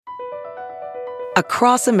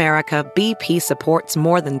Across America, BP supports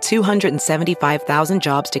more than 275,000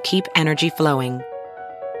 jobs to keep energy flowing.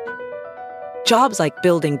 Jobs like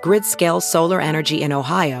building grid-scale solar energy in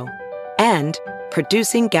Ohio and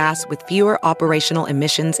producing gas with fewer operational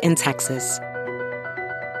emissions in Texas.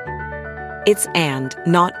 It's and,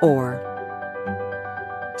 not or.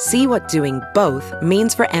 See what doing both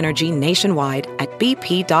means for energy nationwide at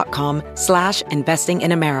bp.com/investing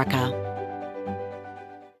in America.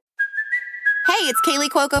 Hey, it's Kaylee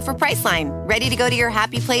Cuoco for Priceline. Ready to go to your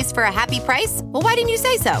happy place for a happy price? Well, why didn't you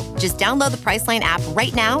say so? Just download the Priceline app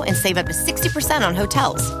right now and save up to 60% on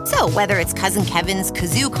hotels. So whether it's Cousin Kevin's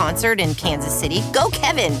Kazoo Concert in Kansas City, go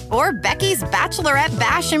Kevin, or Becky's Bachelorette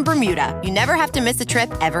Bash in Bermuda, you never have to miss a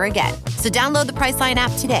trip ever again. So download the Priceline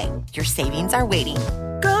app today. Your savings are waiting.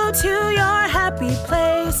 Go to your happy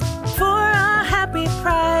place for a happy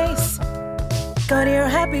price. Go to your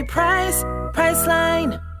happy price,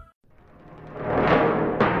 Priceline.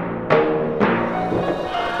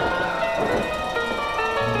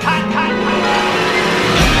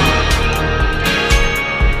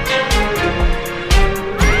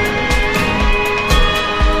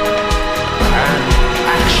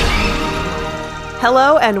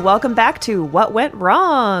 Hello and welcome back to What Went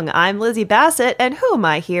Wrong. I'm Lizzie Bassett, and who am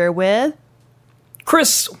I here with?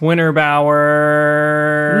 Chris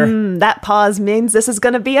Winterbauer. That pause means this is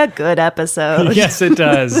going to be a good episode. Yes, it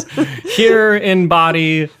does. Here in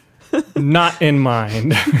body, not in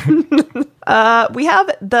mind. We have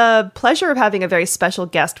the pleasure of having a very special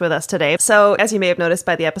guest with us today. So, as you may have noticed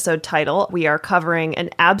by the episode title, we are covering an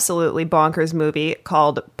absolutely bonkers movie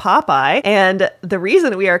called Popeye. And the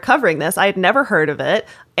reason we are covering this, I had never heard of it.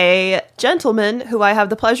 A gentleman who I have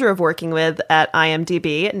the pleasure of working with at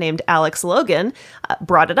IMDb named Alex Logan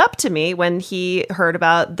brought it up to me when he heard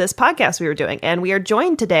about this podcast we were doing. And we are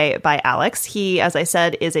joined today by Alex. He, as I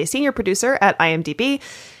said, is a senior producer at IMDb.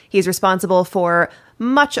 He's responsible for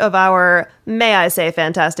much of our, may I say,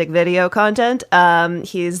 fantastic video content.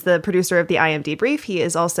 He's the producer of the IMDb Brief. He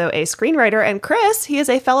is also a screenwriter. And Chris, he is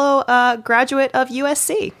a fellow graduate of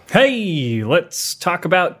USC. Hey, let's talk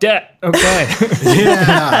about debt. Okay.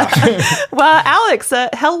 Yeah. Well, Alex,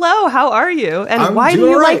 hello. How are you? And why do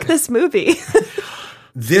you like this movie?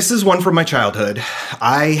 This is one from my childhood.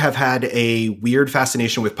 I have had a weird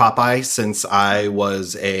fascination with Popeye since I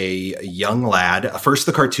was a young lad. First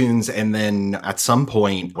the cartoons, and then at some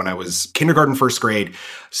point when I was kindergarten, first grade,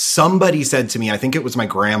 somebody said to me, I think it was my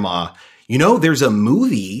grandma, you know, there's a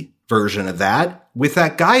movie version of that with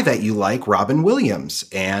that guy that you like, Robin Williams.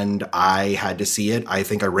 And I had to see it. I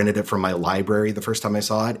think I rented it from my library the first time I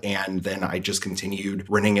saw it. And then I just continued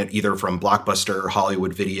renting it either from Blockbuster,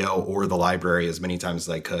 Hollywood Video, or the library as many times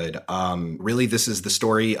as I could. Really, this is the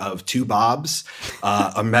story of two Bobs,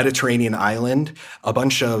 a Mediterranean island, a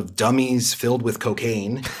bunch of dummies filled with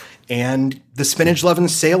cocaine, and the spinach-loving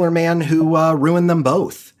sailor man who ruined them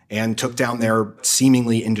both and took down their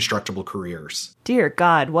seemingly indestructible careers. Dear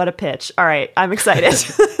God, what a pitch. All right, I'm excited.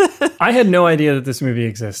 I had no idea that this movie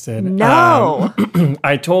existed. No.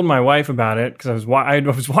 I told my wife about it because I was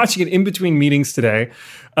watching it in between meetings today.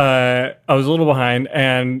 I was a little behind,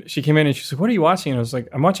 and she came in and she's like, what are you watching? And I was like,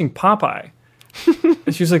 I'm watching Popeye.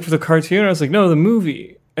 And she was like, for the cartoon? I was like, no, the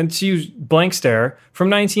movie. And she used blank stare from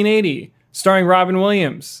 1980, starring Robin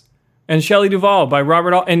Williams. And Shelley Duvall by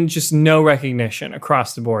Robert and just no recognition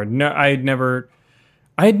across the board. No, I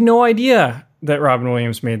had no idea that Robin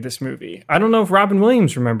Williams made this movie. I don't know if Robin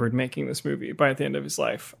Williams remembered making this movie by the end of his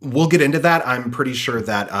life. We'll get into that. I'm pretty sure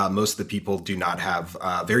that most of the people do not have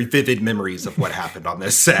very vivid memories of what happened on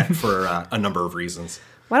this set for a number of reasons.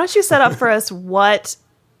 Why don't you set up for us what,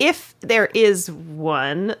 if there is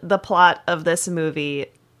one, the plot of this movie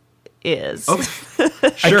is. Okay.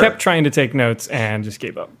 Sure. I kept trying to take notes and just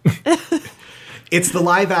gave up. It's the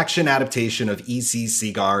live-action adaptation of E.C.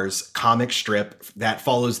 Segar's comic strip that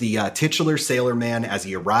follows the titular sailor man as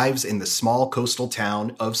he arrives in the small coastal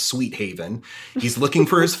town of Sweet Haven. He's looking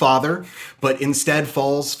for his father, but instead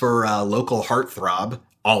falls for a local heartthrob,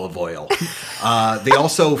 olive oil. They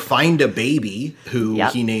also find a baby who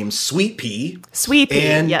he names Sweet Pea. Sweet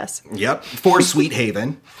Pea, yes. Yep, for Sweet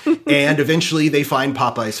Haven. And eventually they find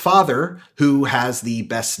Popeye's father, who has the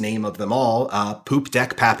best name of them all, Poop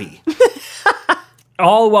Deck Pappy.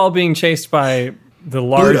 All while being chased by the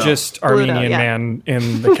largest Armenian yeah. man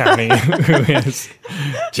in the county who is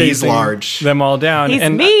chasing large. them all down. He's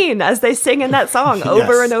mean, as they sing in that song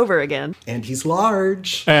over and over again. And he's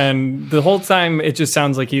large. And the whole time it just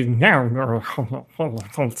sounds like he's I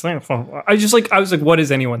was like, what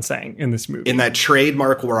is anyone saying in this movie? In that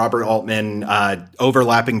trademark Robert Altman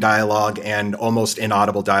overlapping dialogue and almost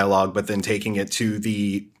inaudible dialogue, but then taking it to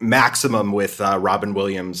the maximum with Robin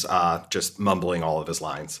Williams just mumbling all of his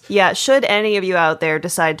lines. Yeah, should any of you out there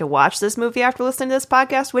decide to watch this movie after listening to this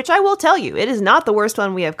podcast, which I will tell you, it is not the worst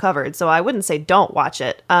one we have covered, so I wouldn't say don't watch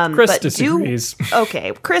it. Chris but disagrees.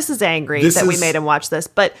 Okay, Chris is angry that we made him watch this,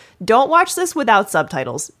 but don't watch this without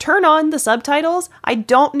subtitles. Turn on the subtitles. I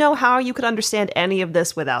don't know how you could understand any of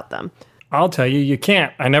this without them. I'll tell you, you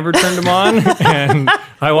can't. I never turned them on, and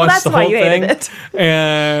I watched the whole thing,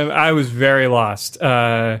 and I was very lost.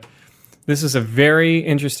 This is a very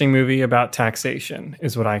interesting movie about taxation,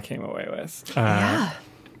 is what I came away with. Yeah.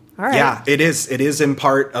 All right. Yeah, it is. It is in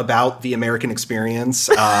part about the American experience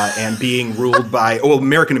and being ruled by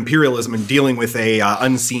American imperialism and dealing with a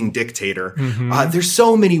unseen dictator. Mm-hmm. There's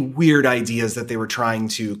so many weird ideas that they were trying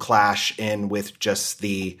to clash in with just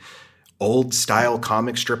the old style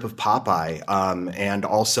comic strip of Popeye, and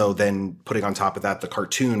also then putting on top of that the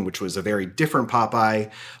cartoon, which was a very different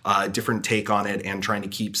Popeye, different take on it, and trying to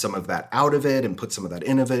keep some of that out of it and put some of that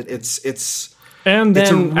in of it. And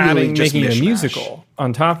then really making mishmash. a musical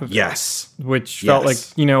on top of it. Yes. Which felt like,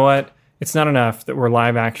 you know what? It's not enough that we're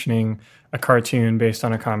live actioning a cartoon based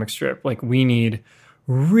on a comic strip. Like, we need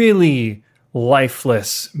really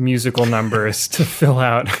lifeless musical numbers to fill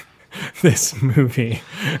out this movie.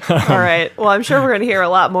 All right. Well, I'm sure we're going to hear a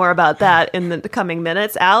lot more about that in the coming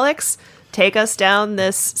minutes. Alex, take us down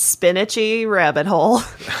this spinachy rabbit hole.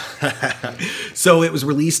 So it was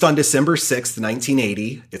released on December 6th,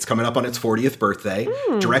 1980. It's coming up on its 40th birthday.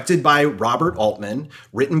 Directed by Robert Altman,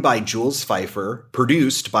 written by Jules Feiffer,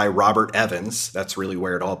 produced by Robert Evans. That's really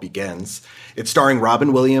where it all begins. It's starring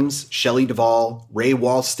Robin Williams, Shelley Duvall, Ray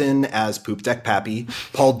Walston as Poop Deck Pappy.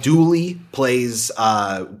 Paul Dooley plays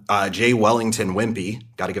Jay Wellington Wimpy.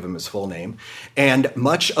 Got to give him his full name. And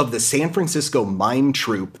much of the San Francisco mime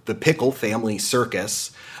troupe, the Pickle Family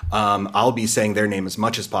Circus. I'll be saying their name as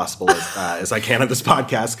much as possible as I can on this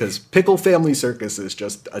podcast, because Pickle Family Circus is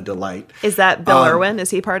just a delight. Is that Bill Irwin? Is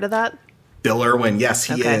he part of that? Bill Irwin, yes,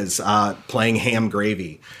 he is, playing Ham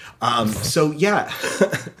Gravy. So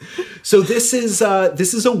this is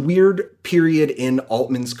a weird period in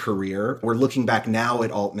Altman's career. We're looking back now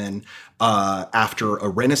at Altman after a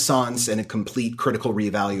renaissance and a complete critical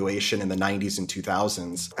reevaluation in the 90s and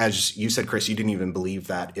 2000s. As you said, Chris, you didn't even believe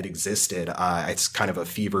that it existed. It's kind of a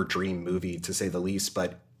fever dream movie, to say the least.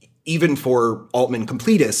 But even for Altman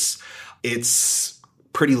completists, it's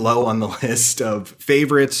pretty low on the list of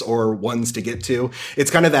favorites or ones to get to.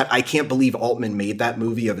 It's kind of that I can't believe Altman made that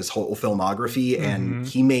movie of his whole filmography, and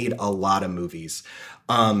he made a lot of movies.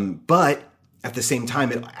 But at the same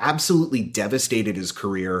time, it absolutely devastated his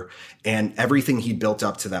career and everything he built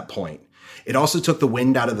up to that point. It also took the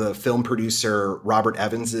wind out of the film producer Robert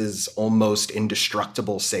Evans's almost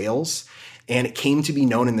indestructible sails, and it came to be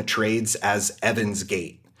known in the trades as Evans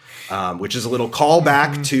Gate. Which is a little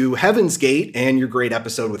callback to Heaven's Gate and your great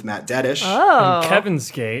episode with Matt Dedish. And Kevin's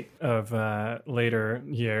Gate of later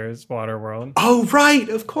years, Waterworld. Oh, right,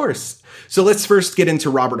 of course. So let's first get into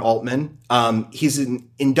Robert Altman. He's an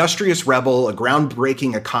industrious rebel, a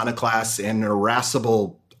groundbreaking iconoclast, and an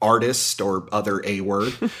irascible artist, or other A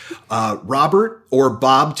word. Robert, or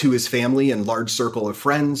Bob to his family and large circle of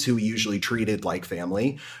friends who he usually treated like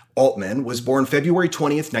family, Altman was born February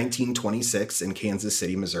 20th, 1926 in Kansas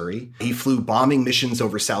City, Missouri. He flew bombing missions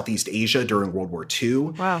over Southeast Asia during World War II.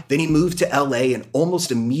 Wow. Then he moved to LA and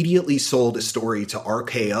almost immediately sold a story to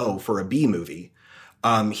RKO for a B movie.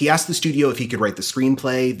 He asked the studio if he could write the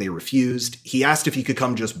screenplay. They refused. He asked if he could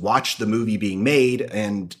come just watch the movie being made,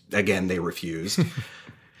 and again, they refused.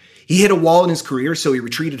 He hit a wall in his career, so he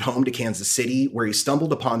retreated home to Kansas City, where he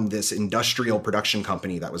stumbled upon this industrial production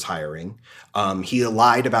company that was hiring. He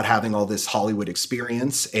lied about having all this Hollywood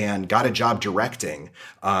experience and got a job directing.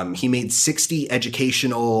 He made 60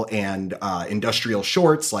 educational and industrial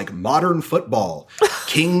shorts like Modern Football,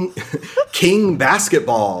 King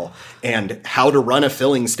Basketball, and How to Run a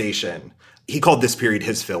Filling Station. He called this period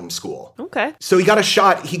his film school. Okay. So he got a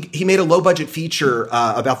shot. He made a low-budget feature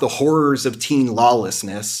about the horrors of teen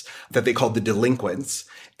lawlessness that they called The Delinquents.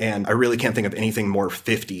 And I really can't think of anything more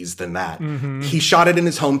 50s than that. Mm-hmm. He shot it in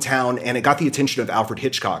his hometown, and it got the attention of Alfred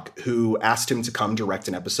Hitchcock, who asked him to come direct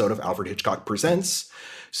an episode of Alfred Hitchcock Presents.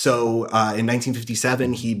 So in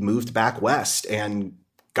 1957, he moved back west and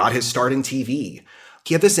got his start in TV.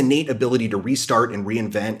 He had this innate ability to restart and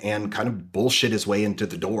reinvent and kind of bullshit his way into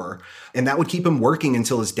the door. And that would keep him working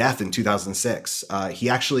until his death in 2006. He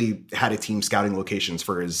actually had a team scouting locations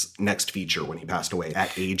for his next feature when he passed away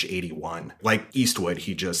at age 81. Like Eastwood,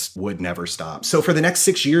 he just would never stop. So for the next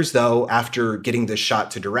 6 years, though, after getting this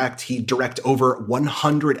shot to direct, he'd direct over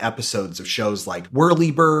 100 episodes of shows like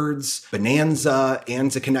Whirly Birds, Bonanza,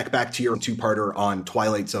 and to connect back to your two-parter on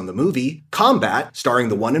Twilight Zone the movie, Combat, starring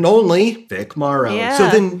the one and only Vic Morrow. Yeah. So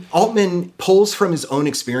then Altman pulls from his own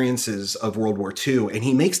experiences of World War II, and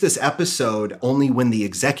he makes this episode only when the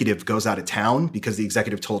executive goes out of town, because the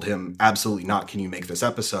executive told him, absolutely not, can you make this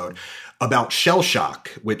episode, about shell shock,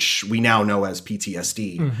 which we now know as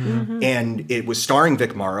PTSD. And it was starring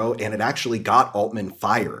Vic Morrow, and it actually got Altman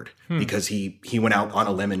fired because he went out on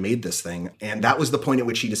a limb and made this thing. And that was the point at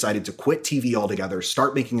which he decided to quit TV altogether,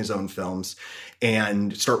 start making his own films,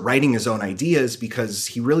 and start writing his own ideas, because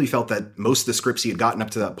he really felt that most of the scripts he had gotten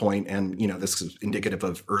up to that point, and, you know, this is indicative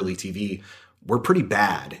of early TV, were pretty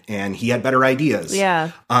bad, and he had better ideas.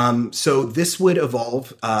 Yeah. So this would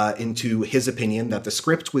evolve into his opinion that the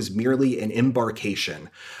script was merely an embarkation,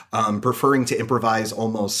 preferring to improvise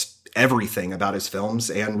almost everything about his films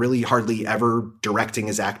and really hardly ever directing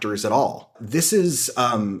his actors at all. This is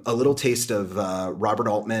a little taste of Robert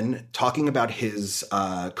Altman talking about his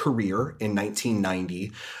career in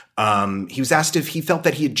 1990. He was asked if he felt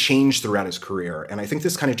that he had changed throughout his career, and I think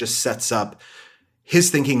this kind of just sets up his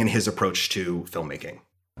thinking and his approach to filmmaking.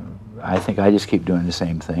 I think I just keep doing the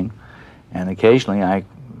same thing, and occasionally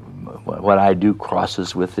what I do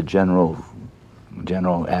crosses with the general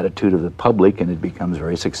attitude of the public, and it becomes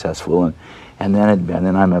very successful, and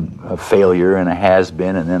then I'm a failure and a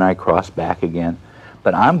has-been, and then I cross back again.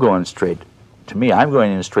 But I'm going straight. To me, I'm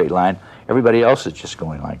going in a straight line. Everybody else is just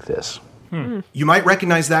going like this. You might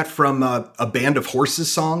recognize that from a Band of Horses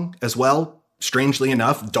song as well. Strangely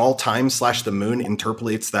enough, Doll Time / The Moon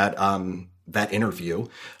interpolates that interview.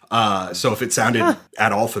 So if it sounded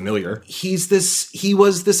at all familiar, he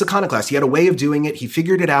was this iconoclast. He had a way of doing it. He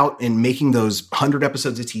figured it out in making those 100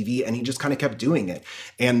 episodes of TV, and he just kind of kept doing it.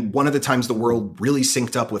 And one of the times the world really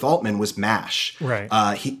synced up with Altman was MASH. Right.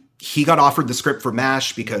 He got offered the script for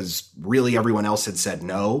MASH because really everyone else had said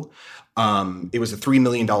no. It was a $3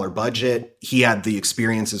 million budget. He had the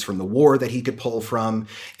experiences from the war that he could pull from,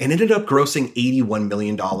 and ended up grossing $81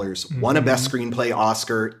 million, won a Best Screenplay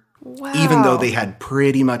Oscar, even though they had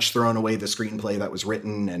pretty much thrown away the screenplay that was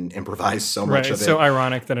written and improvised so much of it. It's so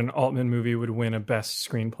ironic that an Altman movie would win a Best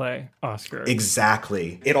Screenplay Oscar.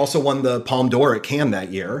 Exactly. It also won the Palme d'Or at Cannes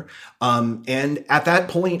that year. And at that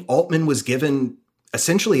point, Altman was given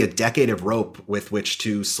essentially a decade of rope with which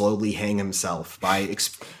to slowly hang himself by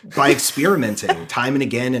experimenting time and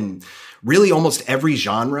again in really almost every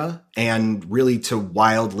genre, and really to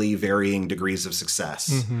wildly varying degrees of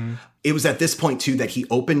success. It was at this point, too, that he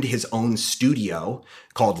opened his own studio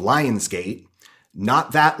called Lionsgate.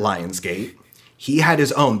 Not that Lionsgate. He had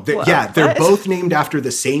his own. They're both named after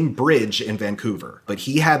the same bridge in Vancouver. But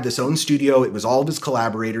he had this own studio. It was all of his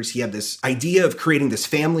collaborators. He had this idea of creating this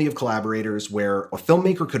family of collaborators where a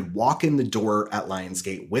filmmaker could walk in the door at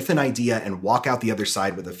Lionsgate with an idea and walk out the other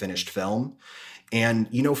side with a finished film. And,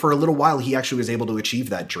 you know, for a little while, he actually was able to achieve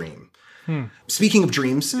that dream. Speaking of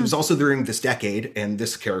dreams, it was also during this decade, and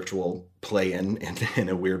this character will play in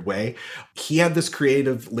a weird way. He had this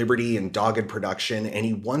creative liberty and dogged production, and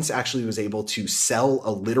he once actually was able to sell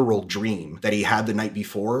a literal dream that he had the night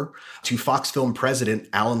before to Fox Film president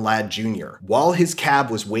Alan Ladd Jr. while his cab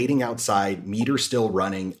was waiting outside, meter still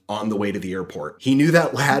running, on the way to the airport. He knew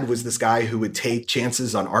that Ladd was this guy who would take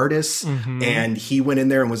chances on artists, and he went in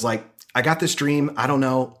there and was like, I got this dream. I don't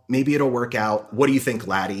know. Maybe it'll work out. What do you think,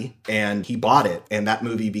 Laddie? And he bought it. And that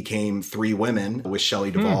movie became Three Women with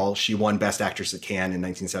Shelley Duvall. She won Best Actress at Cannes in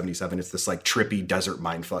 1977. It's this like trippy desert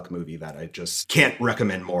mindfuck movie that I just can't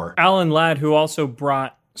recommend more. Alan Ladd, who also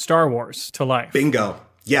brought Star Wars to life. Bingo.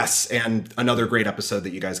 Yes, and another great episode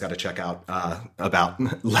that you guys got to check out about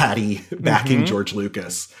Laddie backing George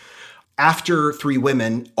Lucas. After Three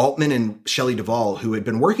Women, Altman and Shelley Duvall, who had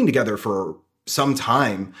been working together for some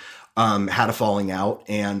time, had a falling out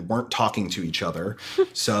and weren't talking to each other.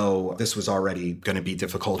 So this was already going to be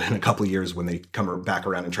difficult in a couple of years when they come back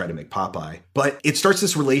around and try to make Popeye. But it starts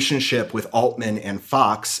this relationship with Altman and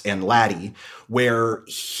Fox and Laddie, where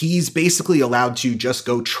he's basically allowed to just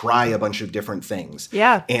go try a bunch of different things.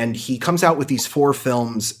 Yeah. And he comes out with these 4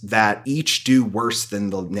 films that each do worse than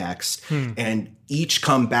the next. And each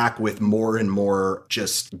come back with more and more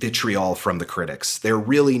just vitriol from the critics. They're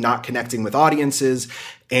really not connecting with audiences.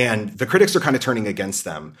 And the critics are kind of turning against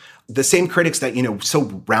them. The same critics that,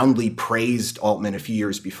 so roundly praised Altman a few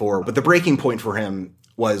years before. But the breaking point for him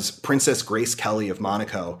was Princess Grace Kelly of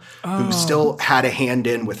Monaco, who still had a hand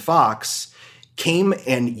in with Fox, came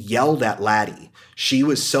and yelled at Laddie. She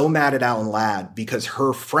was so mad at Alan Ladd because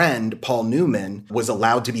her friend, Paul Newman, was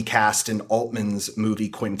allowed to be cast in Altman's movie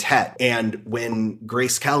Quintet. And when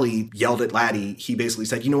Grace Kelly yelled at Laddie, he basically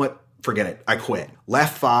said, you know what? Forget it. I quit.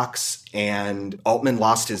 Left Fox, and Altman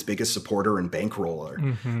lost his biggest supporter and bankroller.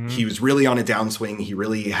 Mm-hmm. He was really on a downswing. He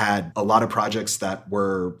really had a lot of projects that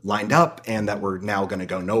were lined up and that were now going to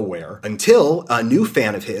go nowhere until a new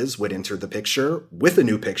fan of his would enter the picture with a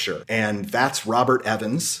new picture. And that's Robert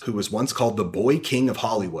Evans, who was once called the Boy King of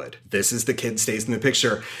Hollywood. This is the kid stays in the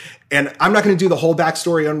picture. And I'm not going to do the whole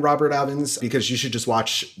backstory on Robert Evans because you should just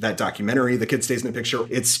watch that documentary, The Kid Stays in the Picture.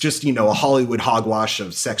 It's just, a Hollywood hogwash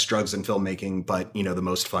of sex, drugs, and filmmaking, but, the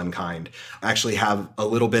most fun kind. I actually have a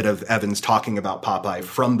little bit of Evans talking about Popeye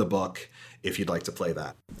from the book, if you'd like to play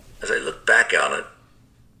that. As I look back on it,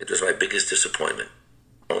 it was my biggest disappointment,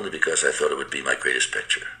 only because I thought it would be my greatest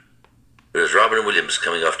picture. It was Robin Williams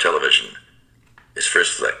coming off television, his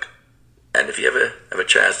first flick. And if you ever have a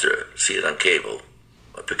chance to see it on cable,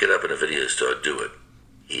 or pick it up in a video store, do it.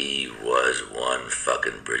 He was one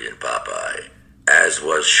fucking brilliant Popeye, as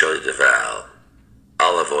was Shirley Duvall,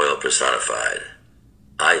 olive oil personified.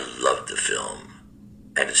 I loved the film,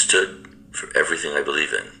 and it stood for everything I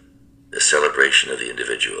believe in, the celebration of the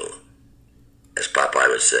individual. As Popeye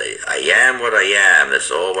would say, I am what I am,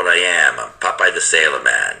 that's all what I am. I'm Popeye the Sailor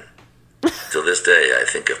Man. Till this day, I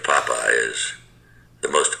think of Popeye as the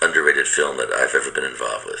most underrated film that I've ever been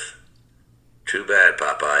involved with. Too bad,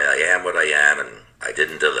 Popeye. I am what I am, and I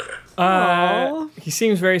didn't deliver. He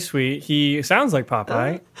seems very sweet. He sounds like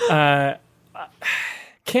Popeye.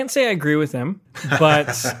 Can't say I agree with him,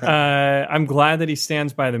 but I'm glad that he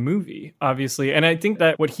stands by the movie, obviously. And I think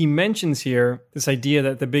that what he mentions here, this idea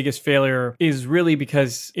that the biggest failure is really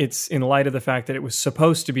because it's in light of the fact that it was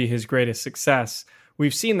supposed to be his greatest success.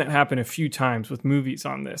 We've seen that happen a few times with movies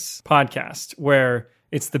on this podcast, where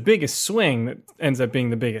it's the biggest swing that ends up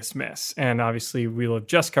being the biggest miss. And obviously, we'll have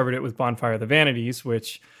just covered it with Bonfire of the Vanities,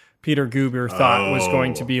 which Peter Guber thought was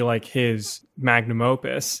going to be like his magnum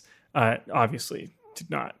opus. Obviously, did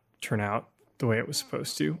not turn out the way it was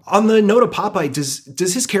supposed to. On the note of Popeye,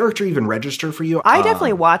 does his character even register for you? I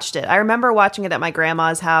definitely watched it. I remember watching it at my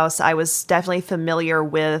grandma's house. I was definitely familiar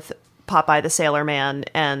with Popeye the Sailor Man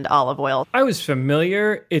and olive oil. I was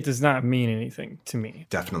familiar. It does not mean anything to me.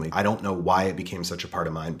 Definitely. I don't know why it became such a part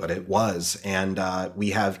of mine, but it was. And we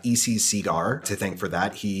have E.C. Segar to thank for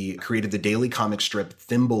that. He created the daily comic strip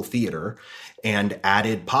Thimble Theater and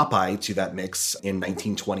added Popeye to that mix in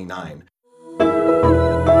 1929.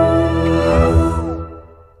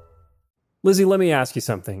 Lizzie, let me ask you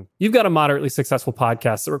something. You've got a moderately successful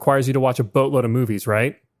podcast that requires you to watch a boatload of movies,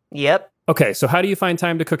 right? Yep. Okay, so how do you find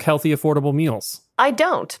time to cook healthy, affordable meals? I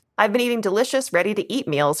don't. I've been eating delicious, ready-to-eat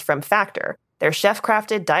meals from Factor. They're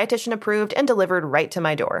chef-crafted, dietitian-approved, and delivered right to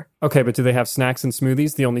my door. Okay, but do they have snacks and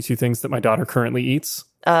smoothies, the only two things that my daughter currently eats?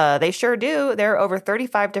 They sure do. There are over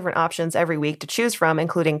 35 different options every week to choose from,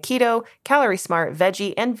 including keto, calorie smart,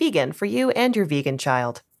 veggie, and vegan for you and your vegan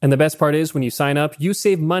child. And the best part is, when you sign up, you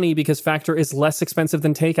save money because Factor is less expensive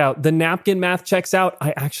than takeout. The napkin math checks out.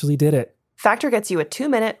 I actually did it. Factor gets you a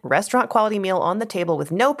 2-minute, restaurant-quality meal on the table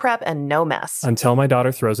with no prep and no mess. Until my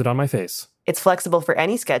daughter throws it on my face. It's flexible for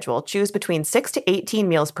any schedule. Choose between 6 to 18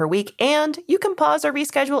 meals per week, and you can pause or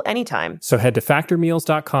reschedule anytime. So head to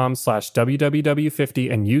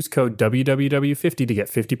factormeals.com/WWW50 and use code WWW50 to get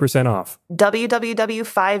 50% off.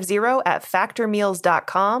 WWW50 at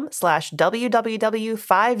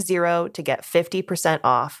factormeals.com/WWW50 to get 50%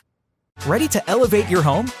 off. Ready to elevate your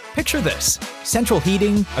home? Picture this: central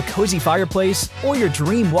heating, a cozy fireplace, or your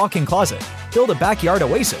dream walk-in closet. Build a backyard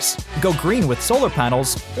oasis, go green with solar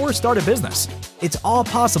panels, or start a business. It's all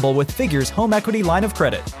possible with Figure's home equity line of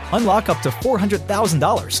credit. Unlock up to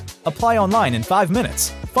 $400,000. Apply online in 5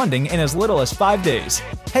 minutes. Funding in as little as 5 days.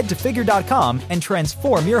 Head to Figure.com and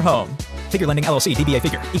transform your home. Figure Lending LLC, DBA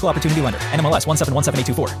Figure, Equal Opportunity Lender, NMLS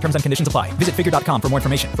 1717824. Terms and conditions apply. Visit Figure.com for more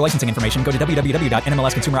information. For licensing information, go to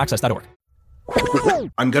www.nmlsconsumeraccess.org.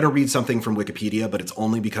 I'm going to read something from Wikipedia, but it's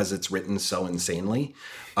only because it's written so insanely.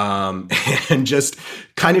 And just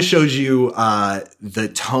kind of shows you the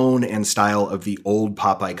tone and style of the old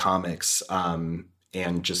Popeye comics and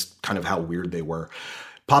just kind of how weird they were.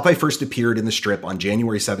 Popeye first appeared in the strip on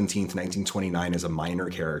January 17th, 1929 as a minor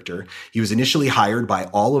character. He was initially hired by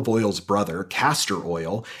Olive Oil's brother, Castor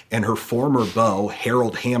Oil, and her former beau,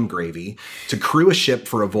 Harold Hamgravy, to crew a ship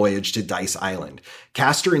for a voyage to Dice Island.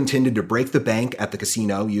 Castor intended to break the bank at the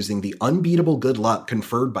casino using the unbeatable good luck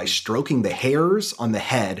conferred by stroking the hairs on the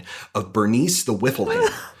head of Bernice the Whifflehead.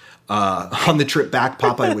 On the trip back,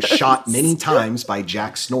 Popeye was shot many times by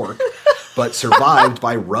Jack Snork, but survived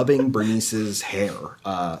by rubbing Bernice's hair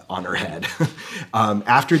on her head.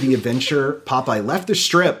 After the adventure, Popeye left the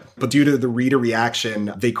strip, but due to the reader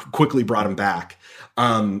reaction, they quickly brought him back.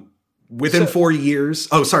 Within 4 years...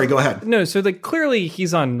 Oh, sorry, go ahead. No, so like clearly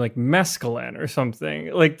he's on like mescaline or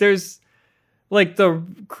something. Like there's like the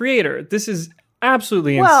creator. This is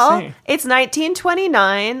absolutely insane. It's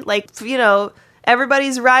 1929. Like, you know,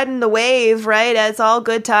 everybody's riding the wave, right? It's all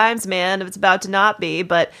good times, man. It's about to not be,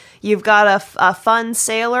 but you've got a fun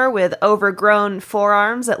sailor with overgrown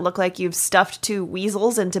forearms that look like you've stuffed 2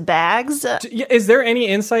 weasels into bags. Is there any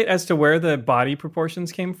insight as to where the body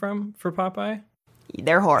proportions came from for Popeye?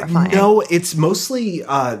 They're horrifying. No, it's mostly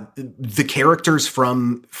the characters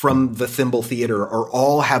from the Thimble Theater are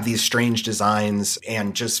all have these strange designs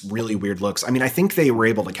and just really weird looks. I mean, I think they were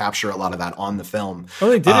able to capture a lot of that on the film. Oh,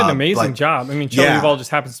 they did an amazing job. I mean, Shelley yeah. Duvall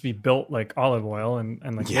just happens to be built like Olive Oil and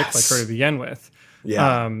like Yes. looked like her to begin with.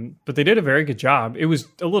 Yeah. But they did a very good job. It was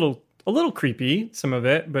a little creepy, some of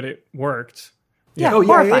it, but it worked. Yeah,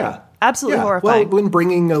 horrifying. Yeah. Absolutely Yeah. horrifying. Well, when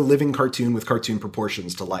bringing a living cartoon with cartoon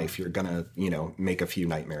proportions to life, you're gonna, make a few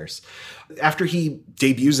nightmares. After he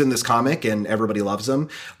debuts in this comic and everybody loves him,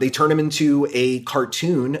 they turn him into a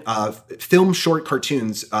cartoon, film short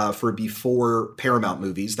cartoons for before Paramount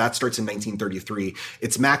movies. That starts in 1933.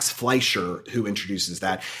 It's Max Fleischer who introduces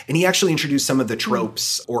that. And he actually introduced some of the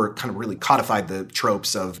tropes or kind of really codified the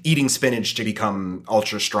tropes of eating spinach to become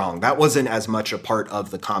ultra strong. That wasn't as much a part of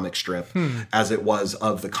the comic strip as it was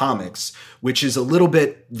of the comics, which is a little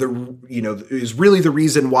bit is really the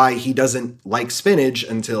reason why he doesn't like spinach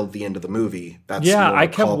until the end of the movie. That's I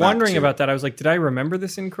kept wondering about that. I was like, did I remember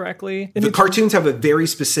this incorrectly? And the cartoons have a very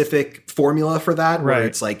specific formula for that, where Right.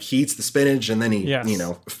 it's like he eats the spinach and then he,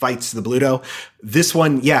 fights the Bluto. This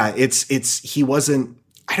one, he wasn't.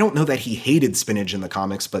 I don't know that he hated spinach in the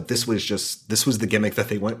comics, but this was the gimmick that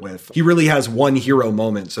they went with. He really has one hero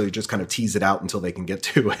moment, so you just kind of tease it out until they can get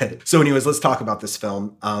to it. So anyways, let's talk about this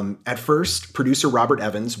film. At first, producer Robert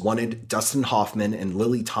Evans wanted Dustin Hoffman and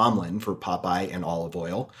Lily Tomlin for Popeye and Olive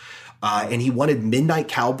Oil. And he wanted Midnight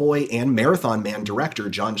Cowboy and Marathon Man director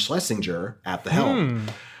John Schlesinger at the helm.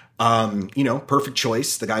 Perfect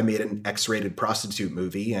choice. The guy made an X-rated prostitute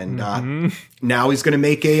movie, and now he's going to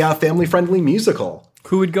make a family-friendly musical.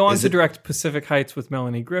 Who would go on to direct Pacific Heights with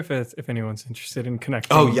Melanie Griffith, if anyone's interested in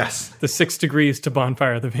connecting the 6 Degrees to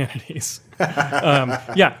Bonfire of the Vanities.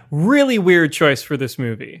 Really weird choice for this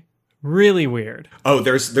movie. Really weird. Oh,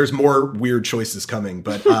 there's more weird choices coming.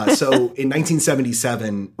 But so in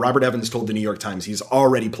 1977, Robert Evans told the New York Times he's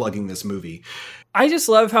already plugging this movie. I just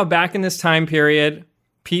love how back in this time period,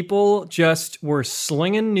 people just were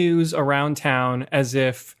slinging news around town as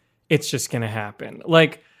if it's just going to happen.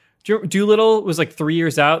 Like, Doolittle was like 3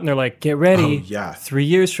 years out, and they're like, get ready. Oh, yeah. 3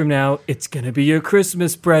 years from now, it's going to be your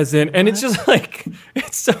Christmas present. And it's just like,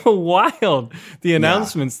 it's so wild, the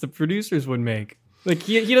announcements the producers would make. Like,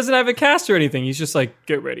 he doesn't have a cast or anything. He's just like,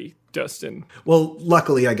 get ready, Dustin. Well,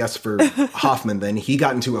 luckily, I guess, for Hoffman, then, he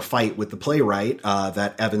got into a fight with the playwright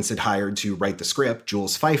that Evans had hired to write the script,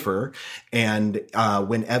 Jules Feiffer. And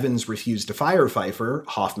when Evans refused to fire Feiffer,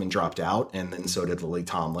 Hoffman dropped out, and then so did Lily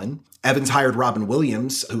Tomlin. Evans hired Robin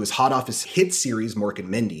Williams, who was hot off his hit series, Mork and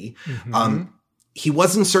Mindy. He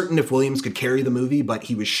wasn't certain if Williams could carry the movie, but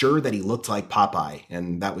he was sure that he looked like Popeye,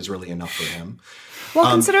 and that was really enough for him. Well,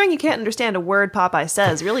 considering you can't understand a word Popeye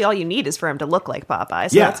says, really all you need is for him to look like Popeye,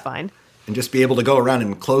 so that's fine. And just be able to go around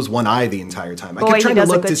and close one eye the entire time. Boy, I kept trying to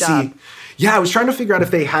look to job. see. Yeah, I was trying to figure out if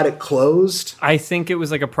they had it closed. I think it was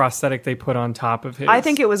like a prosthetic they put on top of his. I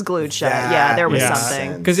think it was glued shut. Yeah, there was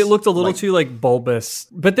something. Because it looked a little too like bulbous.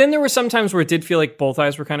 But then there were some times where it did feel like both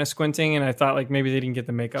eyes were kind of squinting, and I thought like maybe they didn't get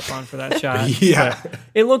the makeup on for that shot. Yeah. But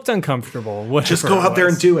it looked uncomfortable. Just go out there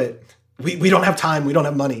and do it. We don't have time. We don't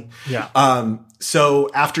have money. Yeah. So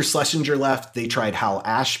after Schlesinger left, they tried Hal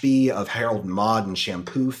Ashby of Harold and Maude and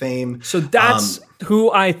Shampoo fame. So that's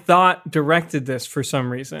who I thought directed this for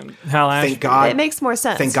some reason. Hal Ashby. Thank God. It makes more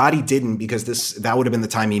sense. Thank God he didn't, because that would have been the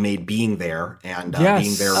time he made Being There, and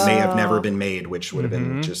Being There may have never been made, which would have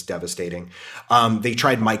been just devastating. They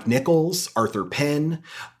tried Mike Nichols, Arthur Penn,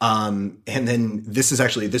 and then this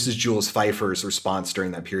is Jules Feiffer's response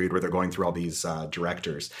during that period where they're going through all these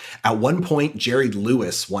directors. At one point, Jerry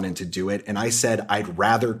Lewis wanted to do it, and I said, said, I'd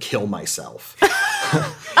rather kill myself.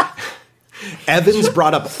 Evans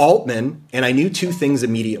brought up Altman, and I knew two things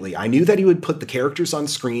immediately. I knew that he would put the characters on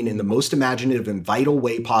screen in the most imaginative and vital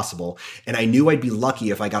way possible, and I knew I'd be lucky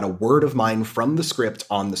if I got a word of mine from the script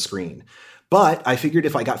on the screen. But I figured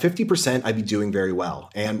if I got 50%, I'd be doing very well.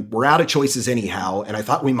 And we're out of choices anyhow, and I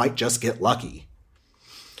thought we might just get lucky.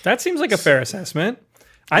 That seems like a fair assessment.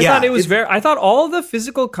 I thought all of the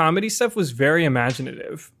physical comedy stuff was very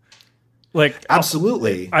imaginative. Like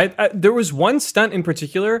absolutely. I there was one stunt in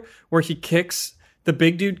particular where the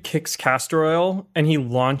big dude kicks castor oil and he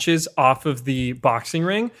launches off of the boxing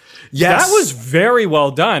ring. Yes. That was very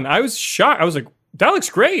well done. I was shocked. I was like, that looks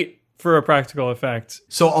great for a practical effect.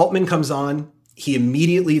 So Altman comes on. He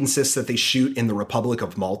immediately insists that they shoot in the Republic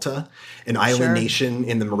of Malta, an island nation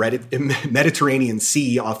in the Mediterranean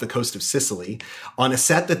Sea off the coast of Sicily, on a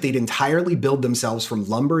set that they'd entirely build themselves from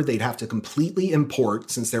lumber they'd have to completely import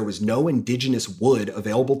since there was no indigenous wood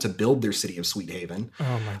available to build their city of Sweet Haven.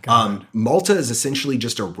 Oh my God. Malta is essentially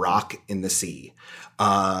just a rock in the sea.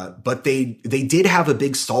 But they did have a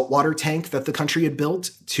big saltwater tank that the country had built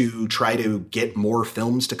to try to get more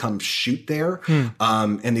films to come shoot there.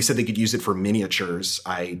 And they said they could use it for miniatures.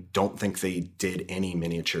 I don't think they did any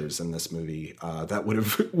miniatures in this movie that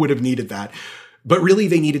would have needed that. But really,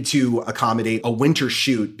 they needed to accommodate a winter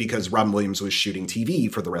shoot because Robin Williams was shooting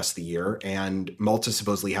TV for the rest of the year, and Malta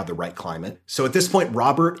supposedly had the right climate. So at this point,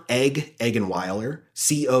 Robert Eggenweiler,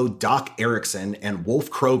 C.O. Doc Erickson, and Wolf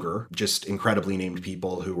Kroger, just incredibly named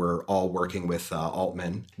people who were all working with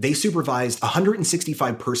Altman, they supervised a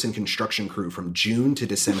 165-person construction crew from June to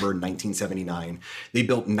December 1979. They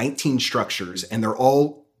built 19 structures, and they're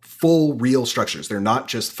all full, real structures. They're not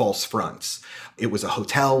just false fronts. It was a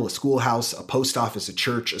hotel, a schoolhouse, a post office, a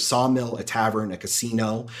church, a sawmill, a tavern, a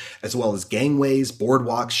casino, as well as gangways,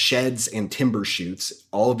 boardwalks, sheds, and timber chutes.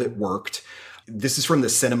 All of it worked. This is from the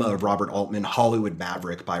Cinema of Robert Altman, Hollywood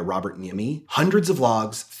Maverick by Robert Niemi. Hundreds of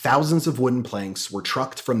logs, thousands of wooden planks were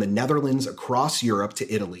trucked from the Netherlands across Europe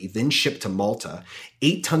to Italy, then shipped to Malta.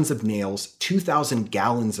 8 tons of nails, 2,000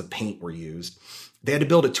 gallons of paint were used. They had to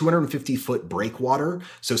build a 250-foot breakwater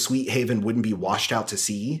so Sweet Haven wouldn't be washed out to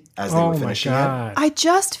sea as they were finishing it. I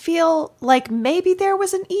just feel like maybe there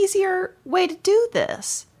was an easier way to do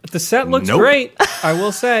this. The set looks great, I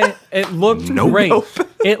will say. It looked great.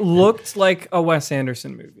 It looked like a Wes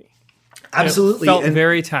Anderson movie. Absolutely. It felt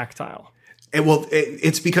very tactile.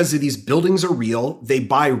 It's because these buildings are real. They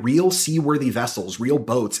buy real seaworthy vessels, real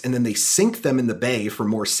boats, and then they sink them in the bay for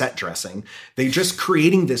more set dressing. They're just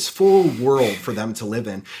creating this full world for them to live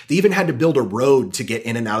in. They even had to build a road to get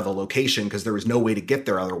in and out of the location because there was no way to get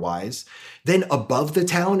there otherwise. Then above the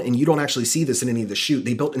town, and you don't actually see this in any of the shoot,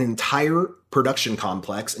 they built an entire production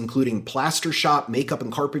complex, including plaster shop, makeup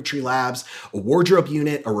and carpentry labs, a wardrobe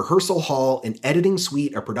unit, a rehearsal hall, an editing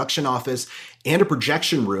suite, a production office, and a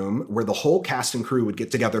projection room where the whole cast and crew would get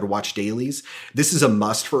together to watch dailies. This is a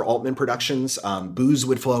must for Altman Productions. Booze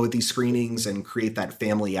would flow at these screenings and create that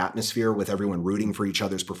family atmosphere with everyone rooting for each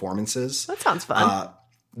other's performances. That sounds fun.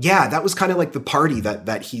 Yeah, that was kind of like the party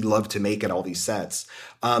that he loved to make at all these sets.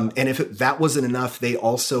 And if that wasn't enough, they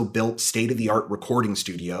also built state-of-the-art recording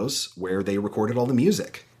studios where they recorded all the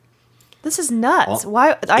music. This is nuts.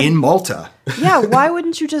 In Malta. Yeah, why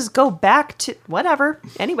wouldn't you just go back to whatever?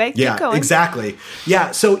 Anyway, keep going. Yeah, exactly.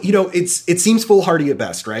 Yeah, so, it seems foolhardy at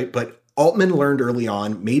best, right? But Altman learned early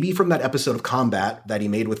on, maybe from that episode of Combat that he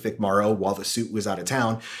made with Vic Morrow while the suit was out of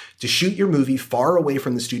town, to shoot your movie far away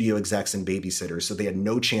from the studio execs and babysitters so they had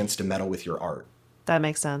no chance to meddle with your art. That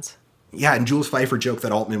makes sense. Yeah, and Jules Pfeiffer joked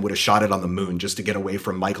that Altman would have shot it on the moon just to get away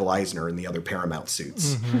from Michael Eisner and the other Paramount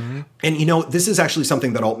suits. Mm-hmm. And, this is actually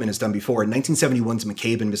something that Altman has done before. In 1971's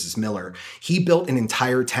McCabe and Mrs. Miller, he built an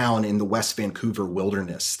entire town in the West Vancouver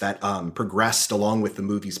wilderness that progressed along with the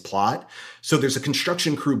movie's plot. So there's a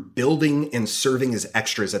construction crew building and serving as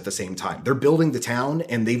extras at the same time. They're building the town,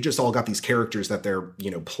 and they've just all got these characters that they're,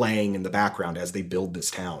 playing in the background as they build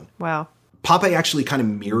this town. Wow. Popeye actually kind of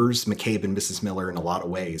mirrors McCabe and Mrs. Miller in a lot of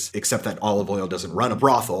ways, except that Olive Oil doesn't run a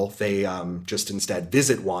brothel. They just instead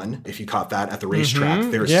visit one, if you caught that, at the racetrack.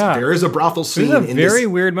 There is a brothel scene. It's a very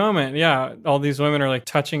weird moment. Yeah, all these women are like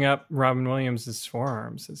touching up Robin Williams'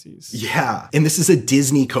 forearms as he's... Yeah, and this is a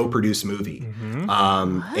Disney co-produced movie.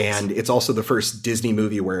 Mm-hmm. And it's also the first Disney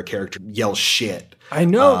movie where a character yells shit. I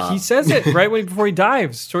know, he says it right before he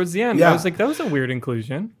dives towards the end. Yeah. I was like, that was a weird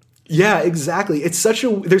inclusion. Yeah, exactly. It's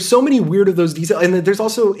there's so many weird of those details. And there's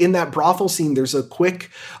also in that brothel scene, there's a quick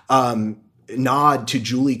nod to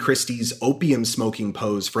Julie Christie's opium smoking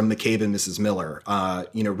pose from McCabe and Mrs. Miller.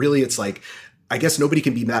 Really, it's like I guess nobody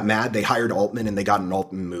can be that mad. They hired Altman and they got an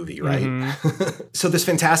Altman movie, right? So this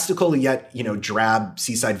fantastical yet, drab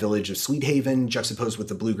seaside village of Sweet Haven, juxtaposed with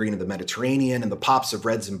the blue-green of the Mediterranean and the pops of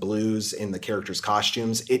reds and blues in the characters'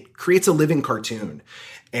 costumes, it creates a living cartoon.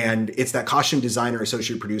 And it's that costume designer,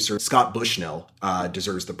 associate producer, Scott Bushnell,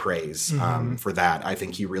 deserves the praise for that. I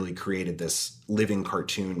think he really created this living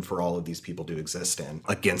cartoon for all of these people to exist in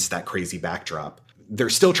against that crazy backdrop. They're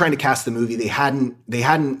still trying to cast the movie. They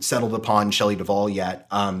hadn't settled upon Shelley Duvall yet.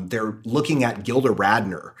 They're looking at Gilda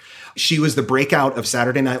Radner. She was the breakout of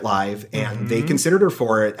Saturday Night Live, and they considered her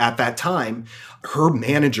for it at that time. Her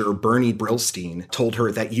manager, Bernie Brillstein, told her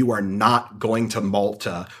that you are not going to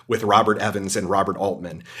Malta with Robert Evans and Robert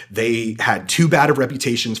Altman. They had too bad of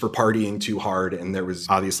reputations for partying too hard, and there was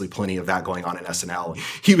obviously plenty of that going on in SNL.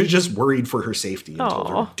 He was just worried for her safety and told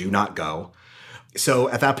her, do not go. So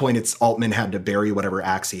at that point, Altman had to bury whatever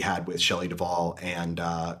axe he had with Shelley Duvall and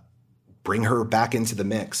bring her back into the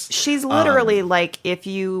mix. She's literally like, if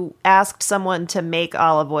you asked someone to make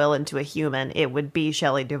olive oil into a human, it would be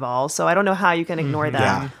Shelley Duvall. So I don't know how you can ignore that.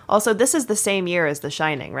 Yeah. Also, this is the same year as The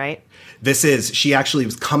Shining, right? She actually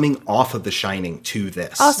was coming off of The Shining to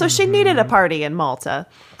this. Oh, so she needed a party in Malta.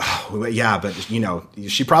 Yeah, but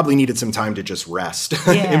she probably needed some time to just rest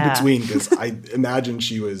in between, because I imagine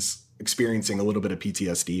she was experiencing a little bit of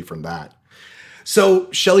PTSD from that.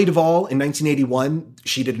 So Shelley Duvall, in 1981,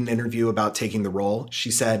 she did an interview about taking the role. She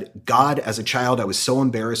said, "God, as a child, I was so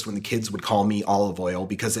embarrassed when the kids would call me Olive Oil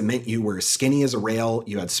because it meant you were as skinny as a rail,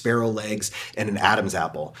 you had sparrow legs, and an Adam's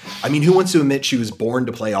apple. I mean, who wants to admit she was born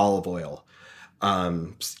to play Olive Oil?"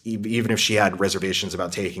 Even if she had reservations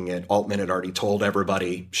about taking it, Altman had already told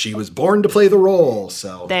everybody she was born to play the role.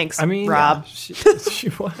 So thanks, Rob. She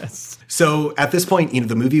was. So at this point,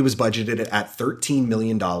 the movie was budgeted at $13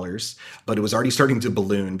 million, but it was already starting to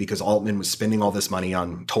balloon because Altman was spending all this money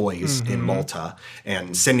on toys in Malta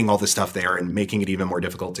and sending all this stuff there and making it even more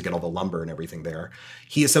difficult to get all the lumber and everything there.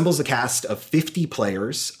 He assembles a cast of 50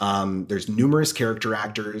 players. There's numerous character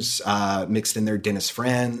actors mixed in there. Dennis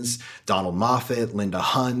Franz, Donald Moffat, Linda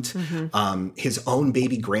Hunt. His own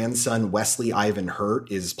baby grandson, Wesley Ivan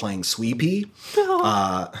Hurt, is playing Sweepy.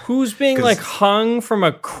 Who's being hung from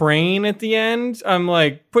a crane at the end? I'm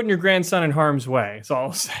like, putting your grandson in harm's way. That's all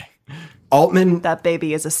I'll say. Altman. That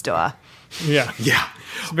baby is a stoa. Yeah.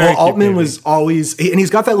 Well, Altman was always, and he's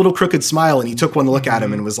got that little crooked smile, and he took one look at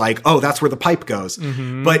him and was like, oh, that's where the pipe goes.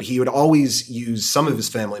 But he would always use some of his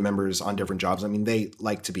family members on different jobs. I mean, they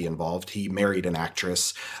like to be involved. He married an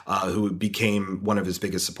actress who became one of his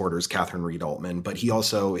biggest supporters, Catherine Reed Altman. But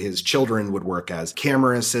his children would work as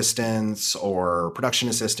camera assistants or production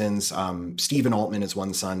assistants. Stephen Altman, his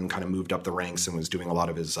one son, kind of moved up the ranks and was doing a lot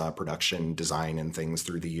of his production design and things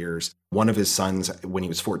through the years. One of his sons, when he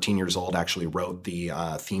was 14 years old, actually wrote the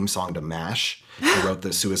theme song to MASH. He wrote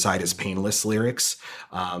the "Suicide is Painless" lyrics.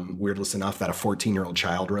 Weirdless enough that a 14-year-old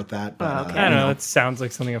child wrote that. But, I don't know. It sounds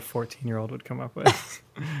like something a 14-year-old would come up with.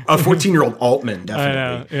 A 14-year-old Altman,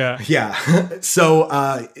 definitely. I know, yeah. So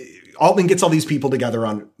Altman gets all these people together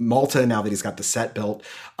on Malta now that he's got the set built.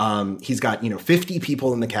 He's got 50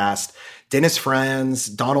 people in the cast. Dennis Franz,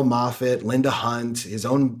 Donald Moffat, Linda Hunt, his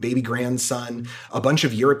own baby grandson, a bunch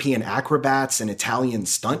of European acrobats and Italian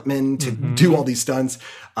stuntmen to do all these stunts.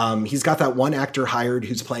 He's got that one actor hired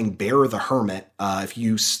who's playing Bear the Hermit. If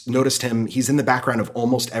you noticed him, he's in the background of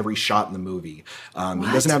almost every shot in the movie.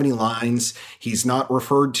 He doesn't have any lines. He's not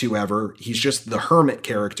referred to ever. He's just the hermit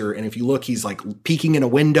character. And if you look, he's like peeking in a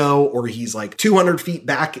window, or he's like 200 feet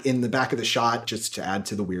back in the back of the shot, just to add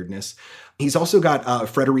to the weirdness. He's also got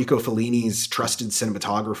Federico Fellini's trusted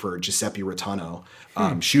cinematographer, Giuseppe Rotunno,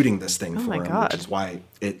 shooting this thing for him, which is why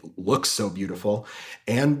it looks so beautiful.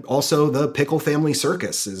 And also the Pickle Family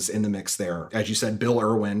Circus is in the mix there. As you said, Bill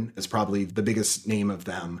Irwin is probably the biggest name of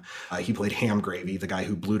them. He played Ham Gravy, the guy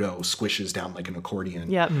who Bluto squishes down like an accordion.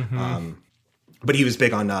 Yep. But he was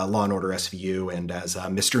big on Law & Order SVU and as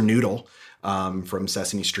Mr. Noodle from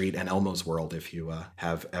Sesame Street and Elmo's World, if you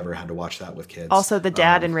have ever had to watch that with kids. Also, the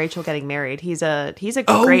dad and Rachel getting married. He's a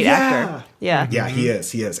great actor. Yeah. Yeah, he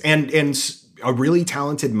is. And a really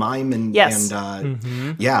talented mime and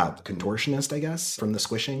contortionist, I guess, from the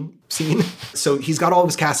squishing scene. So he's got all of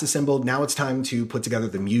his cast assembled. Now it's time to put together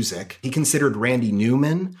the music. He considered Randy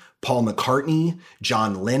Newman, Paul McCartney,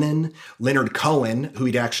 John Lennon, Leonard Cohen, who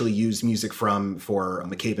he'd actually used music from for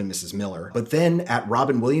McCabe and Mrs. Miller. But then at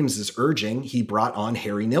Robin Williams' urging, he brought on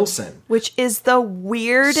Harry Nilsson. Which is the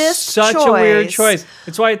weirdest Such a weird choice.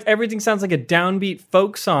 It's why everything sounds like a downbeat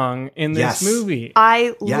folk song in this movie.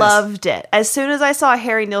 I loved it. As soon as I saw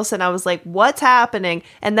Harry Nilsson, I was like, what's happening?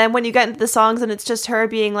 And then when you get into the songs and it's just her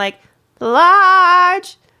being like,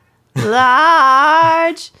 large,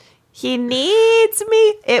 Large. He needs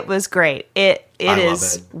me. It was great. It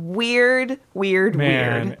is weird.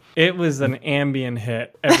 Man, it was an ambient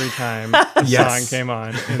hit every time the song came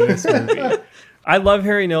on in this movie. I love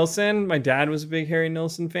Harry Nilsson. My dad was a big Harry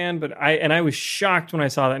Nilsson fan, but I was shocked when I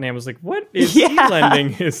saw that name. I was like, what is he lending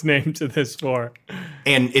his name to this for?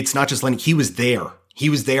 And it's not just lending. He was there. He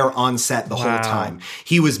was there on set the whole time.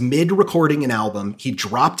 He was mid-recording an album. He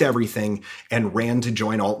dropped everything and ran to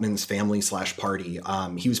join Altman's family/party.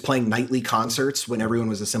 He was playing nightly concerts when everyone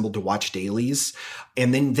was assembled to watch dailies.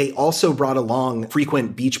 And then they also brought along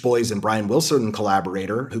frequent Beach Boys and Brian Wilson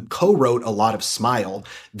collaborator who co-wrote a lot of Smile,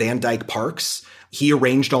 Van Dyke Parks. He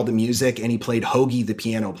arranged all the music, and he played Hoagie, the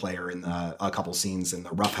piano player, in a couple scenes in the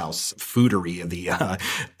Rough House foodery of the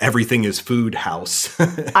Everything is Food house.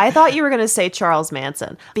 I thought you were going to say Charles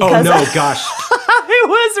Manson. Oh, no, gosh. I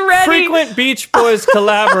was ready. Frequent Beach Boys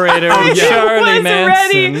collaborator Charlie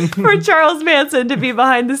Manson. Ready for Charles Manson to be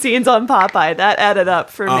behind the snes on Popeye. That added up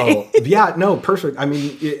for me. Yeah, no, perfect. I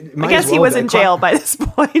mean, I guess he was in jail by this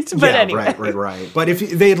point. But anyway. Right. But if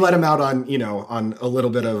they had let him out on a little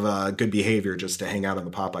bit of good behavior just to hang out on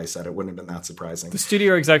the Popeye set, it wouldn't have been that surprising. The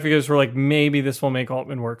studio executives were like, maybe this will make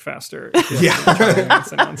Altman work faster.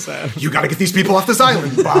 On set. You got to get these people off this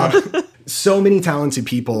island, Bob. So many talented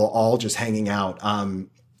people all just hanging out. I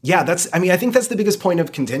think that's the biggest point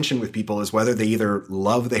of contention with people is whether they either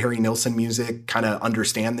love the Harry Nilsson music, kind of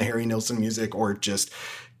understand the Harry Nilsson music, or just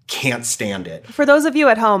can't stand it. For those of you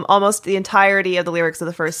at home, almost the entirety of the lyrics of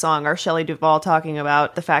the first song are Shelley Duvall talking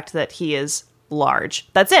about the fact that he is large.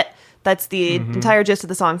 That's it. That's the entire gist of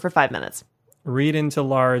the song for 5 minutes. Read into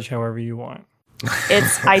large however you want.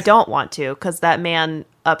 I don't want to, because that man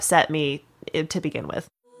upset me to begin with.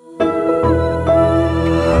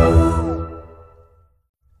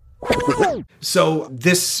 So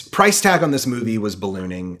this price tag on this movie was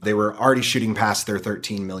ballooning. They were already shooting past their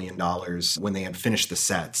 $13 million when they had finished the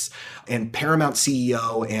sets. And Paramount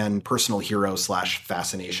CEO and personal hero /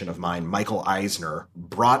 fascination of mine, Michael Eisner,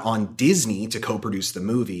 brought on Disney to co-produce the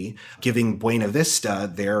movie, giving Buena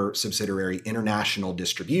Vista their subsidiary international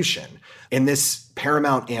distribution. And this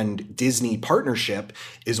Paramount and Disney partnership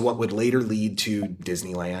is what would later lead to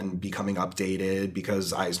Disneyland becoming updated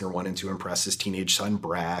because Eisner wanted to impress his teenage son,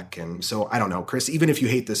 Brack. And so, I don't know, Chris, even if you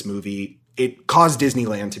hate this movie, it caused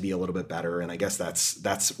Disneyland to be a little bit better. And I guess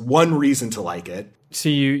that's one reason to like it.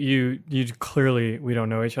 See, you clearly, we don't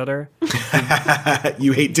know each other.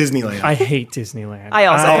 You hate Disneyland. I hate Disneyland. I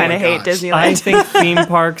also kind of hate Disneyland. I think theme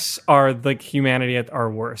parks are like humanity at our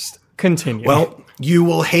worst. Continue. Well, you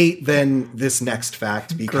will hate then this next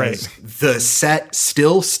fact because the set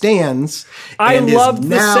still stands. I love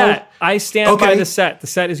the set. I stand by the set. The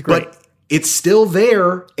set is great. But it's still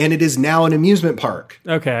there, and it is now an amusement park.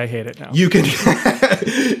 Okay, I hate it now. You can.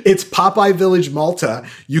 It's Popeye Village, Malta.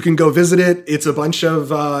 You can go visit it. It's a bunch of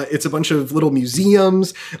little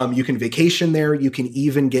museums. You can vacation there. You can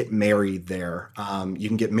even get married there. You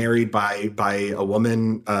can get married by a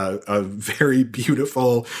woman, a very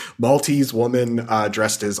beautiful Maltese woman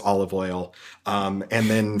dressed as olive oil. And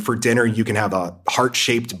then for dinner, you can have a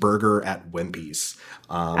heart-shaped burger at Wimpy's.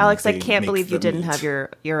 Alex, I can't believe you didn't have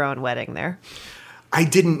your own wedding there. I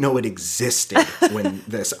didn't know it existed when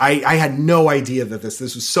this. I had no idea that this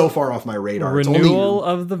was so far off my radar. Renewal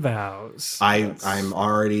of the vows. I'm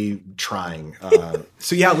already trying.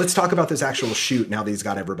 So yeah, let's talk about this actual shoot now that he's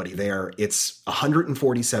got everybody there. It's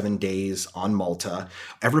 147 days on Malta.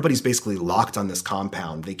 Everybody's basically locked on this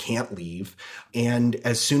compound. They can't leave. And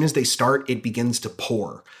as soon as they start, it begins to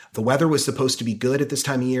pour. The weather was supposed to be good at this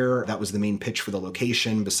time of year. That was the main pitch for the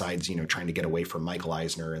location, besides, trying to get away from Michael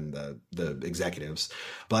Eisner and the executives.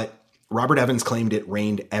 But Robert Evans claimed it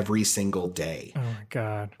rained every single day. Oh, my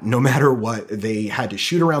God. No matter what, they had to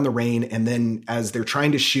shoot around the rain. And then as they're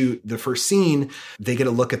trying to shoot the first scene, they get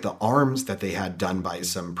a look at the arms that they had done by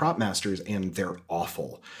some prop masters, and they're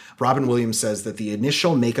awful. Robin Williams says that the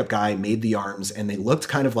initial makeup guy made the arms, and they looked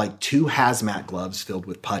kind of like two hazmat gloves filled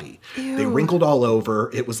with putty. Ew. They wrinkled all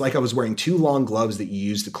over. It was like I was wearing two long gloves that you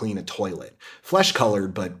use to clean a toilet.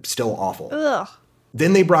 Flesh-colored, but still awful. Ugh.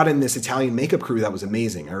 Then they brought in this Italian makeup crew that was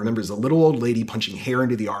amazing. I remember there's a little old lady punching hair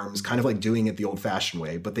into the arms, kind of like doing it the old-fashioned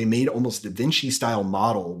way, but they made almost a Da Vinci-style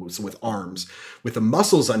model with arms with the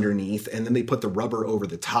muscles underneath, and then they put the rubber over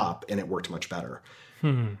the top, and it worked much better.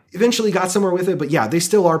 Eventually got somewhere with it, but yeah, they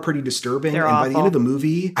still are pretty disturbing. They're and awful. by the end of the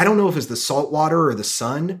movie, I don't know if it's the salt water or the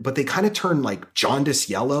sun, but they kind of turn like jaundice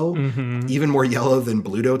yellow, even more yellow than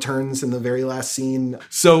Bluto turns in the very last scene.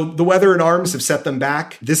 So the weather and arms have set them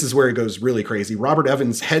back. This is where it goes really crazy. Robert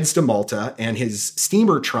Evans heads to Malta, and his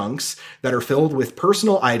steamer trunks that are filled with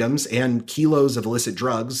personal items and kilos of illicit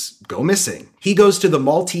drugs go missing. He goes to the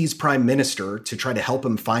Maltese prime minister to try to help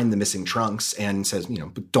him find the missing trunks and says,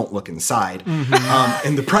 but don't look inside.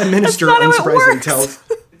 And the prime minister unsurprisingly tells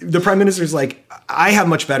the prime minister's like, I have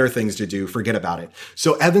much better things to do. Forget about it.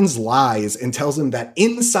 So Evans lies and tells him that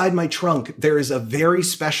inside my trunk, there is a very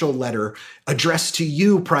special letter addressed to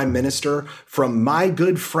you, Prime Minister, from my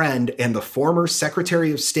good friend and the former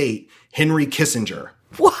Secretary of State, Henry Kissinger.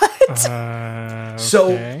 What? So,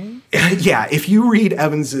 yeah, if you read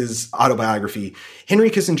Evans's autobiography, Henry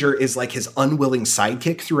Kissinger is like his unwilling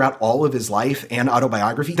sidekick throughout all of his life and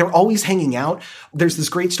autobiography. They're always hanging out. There's this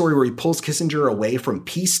great story where he pulls Kissinger away from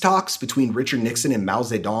peace talks between Richard Nixon and Mao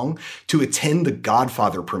Zedong to attend the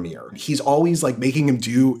Godfather premiere. He's always like making him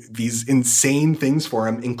do these insane things for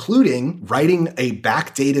him, including writing a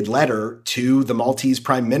backdated letter to the Maltese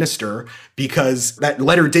prime minister because that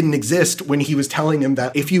letter didn't exist when he was telling him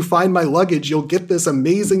that if you find my luggage, you'll get this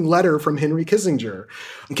amazing letter from Henry Kissinger.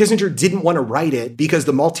 And Kissinger didn't want to write it because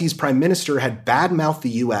the Maltese prime minister had badmouthed the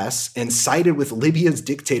U.S. and sided with Libya's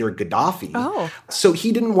dictator Gaddafi. Oh. So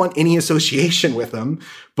he didn't want any association with him,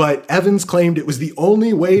 but Evans claimed it was the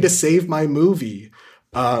only way to save my movie.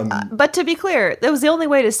 But to be clear, that was the only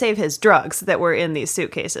way to save his drugs that were in these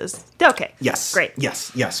suitcases. Okay. Yes. Great.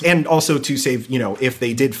 Yes. And also to save, if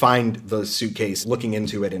they did find the suitcase, looking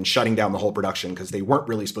into it and shutting down the whole production because they weren't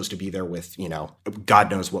really supposed to be there with,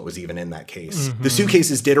 God knows what was even in that case. The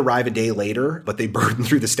suitcases did arrive a day later, but they burned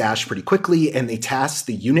through the stash pretty quickly, and they tasked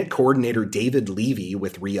the unit coordinator, David Levy,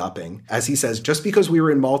 with re-upping. As he says, just because we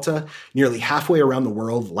were in Malta, nearly halfway around the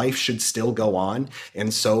world, life should still go on,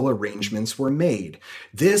 and so arrangements were made.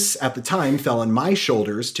 This, at the time, fell on my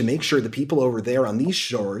shoulders to make sure the people over there on these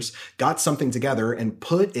shores got something together and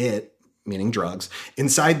put it, meaning drugs,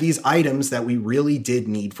 inside these items that we really did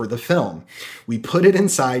need for the film. We put it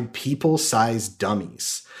inside people-sized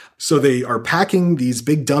dummies. So they are packing these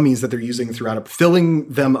big dummies that they're using throughout, filling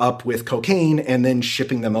them up with cocaine and then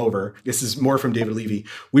shipping them over. This is more from David Levy.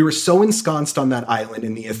 We were so ensconced on that island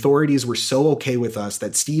and the authorities were so okay with us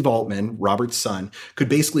that Steve Altman, Robert's son, could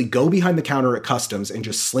basically go behind the counter at customs and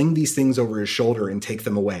just sling these things over his shoulder and take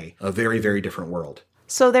them away. A very, very different world.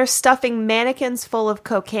 So they're stuffing mannequins full of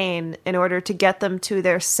cocaine in order to get them to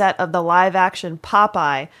their set of the live-action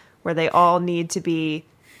Popeye, where they all need to be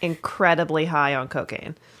incredibly high on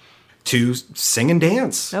cocaine. To sing and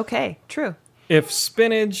dance. Okay, true. If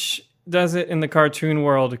spinach does it in the cartoon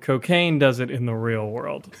world, cocaine does it in the real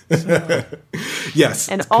world. So. Yes.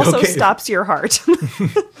 And also stops your heart.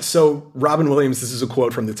 So Robin Williams, this is a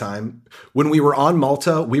quote from the time. When we were on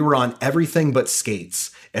Malta, we were on everything but skates.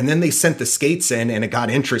 And then they sent the skates in and it got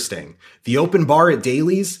interesting. The open bar at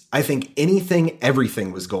Daly's, I think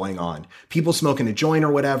everything was going on. People smoking a joint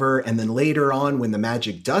or whatever. And then later on, when the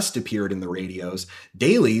magic dust appeared in the radios,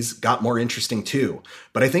 Daly's got more interesting too.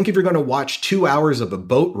 But I think if you're going to watch 2 hours of a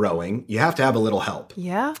boat rowing, you have to have a little help.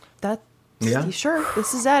 Yeah, Yeah. Sure,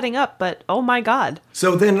 this is adding up, but oh my God.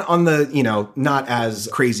 So then on the, not as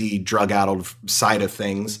crazy drug-addled side of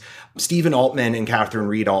things, Stephen Altman and Catherine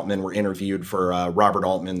Reed Altman were interviewed for Robert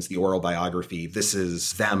Altman's The Oral Biography. This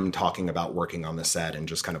is them talking about working on the set and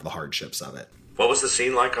just kind of the hardships of it. What was the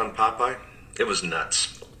scene like on Popeye? It was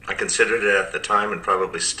nuts. I considered it at the time and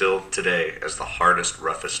probably still today as the hardest,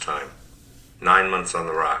 roughest time. 9 months on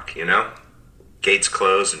the rock, Gates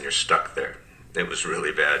close and you're stuck there. It was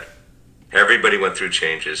really bad. Everybody went through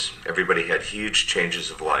changes. Everybody had huge changes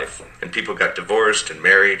of life. And people got divorced and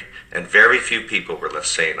married, and very few people were left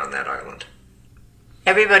sane on that island.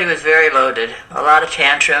 Everybody was very loaded. A lot of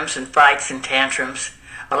tantrums and fights and tantrums.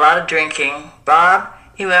 A lot of drinking. Bob,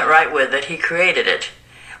 he went right with it. He created it.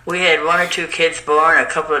 We had 1 or 2 kids born, a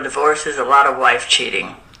couple of divorces, a lot of wife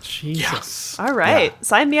cheating. Jesus. All right. Yeah.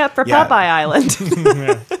 Sign me up for Popeye Island.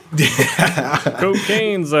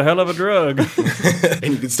 Cocaine's a hell of a drug.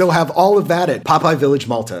 And you can still have all of that at Popeye Village,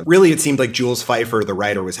 Malta. Really, it seemed like Jules Pfeiffer, the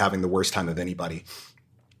writer, was having the worst time of anybody.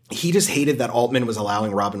 He just hated that Altman was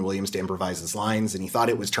allowing Robin Williams to improvise his lines, and he thought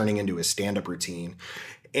it was turning into his stand-up routine.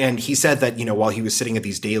 And he said that, while he was sitting at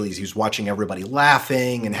these dailies, he was watching everybody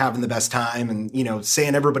laughing and having the best time and,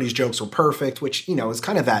 saying everybody's jokes were perfect, which, is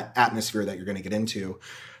kind of that atmosphere that you're going to get into.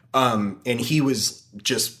 And he was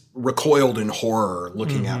just recoiled in horror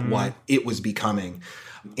looking at what it was becoming.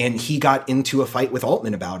 And he got into a fight with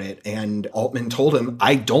Altman about it. And Altman told him,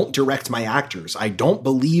 I don't direct my actors. I don't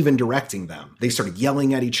believe in directing them. They started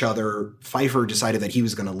yelling at each other. Pfeiffer decided that he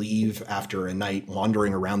was going to leave after a night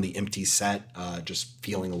wandering around the empty set, just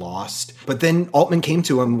feeling lost. But then Altman came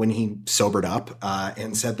to him when he sobered up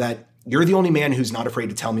and said that, you're the only man who's not afraid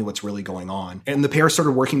to tell me what's really going on. And the pair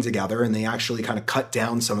started working together, and they actually kind of cut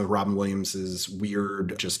down some of Robin Williams's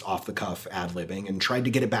weird, just off-the-cuff ad-libbing and tried to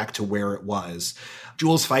get it back to where it was.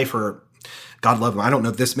 Jules Pfeiffer, God love him, I don't know,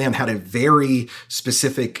 this man had a very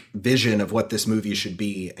specific vision of what this movie should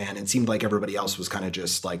be, and it seemed like everybody else was kind of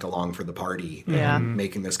just like along for the party,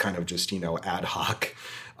 making this kind of just, ad hoc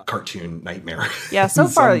cartoon nightmare. Yeah, so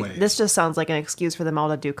far, this just sounds like an excuse for them all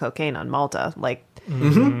to do cocaine on Malta. Like,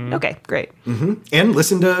 okay, great. And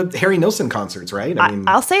listen to Harry Nilsson concerts, right? I mean,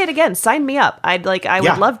 I'll say it again. Sign me up. I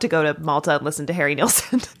would love to go to Malta and listen to Harry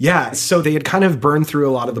Nilsson. Yeah, so they had kind of burned through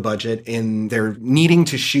a lot of the budget, and they're needing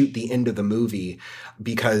to shoot the end of the movie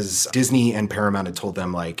because Disney and Paramount had told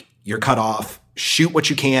them, like, you're cut off. Shoot what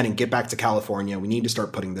you can and get back to California. We need to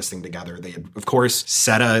start putting this thing together. They had, of course,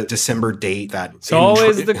 set a December date that... It's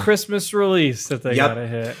always the Christmas release that they gotta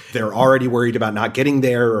hit. They're already worried about not getting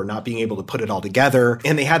there or not being able to put it all together.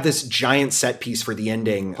 And they had this giant set piece for the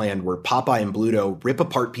ending planned where Popeye and Bluto rip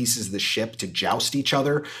apart pieces of the ship to joust each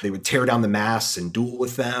other. They would tear down the masts and duel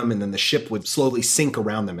with them, and then the ship would slowly sink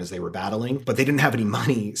around them as they were battling. But they didn't have any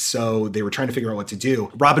money, so they were trying to figure out what to do.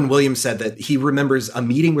 Robin Williams said that he remembers a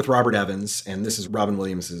meeting with Robert Evans, and this is Robin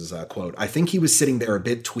Williams' quote. I think he was sitting there a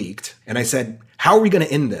bit tweaked. And I said, how are we going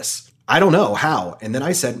to end this? I don't know how. And then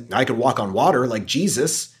I said, I could walk on water like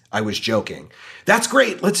Jesus. I was joking. That's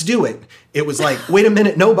great. Let's do it. It was like, wait a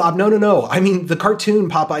minute. No, Bob. No. I mean, the cartoon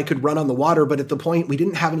Popeye could run on the water, but at the point we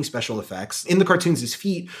didn't have any special effects. In the cartoons, his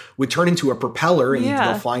feet would turn into a propeller and he'd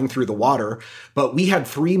go flying through the water. But we had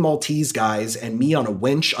 3 Maltese guys and me on a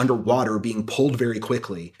winch underwater being pulled very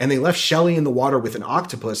quickly. And they left Shelley in the water with an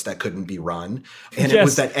octopus that couldn't be run. And it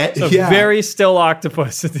was that very still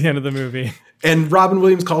octopus at the end of the movie. And Robin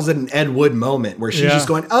Williams calls it an Ed Wood moment where she's just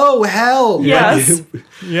going, oh, hell. Yes.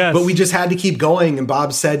 Yes. But we just had to keep going. And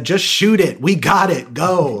Bob said, just shoot it. We got it.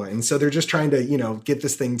 Go. And so they're just trying to, get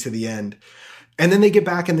this thing to the end. And then they get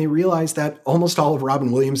back and they realize that almost all of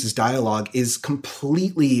Robin Williams' dialogue is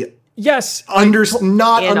completely not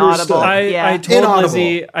understood. I told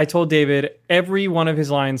Lizzie, I told David, every one of his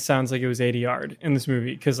lines sounds like it was 80 yard in this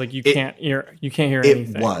movie because like you can't hear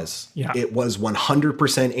anything. It was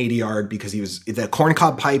 100% 80 yard because the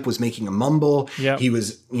corncob pipe was making a mumble. Yep. He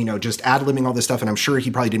was just ad-libbing all this stuff, and I'm sure he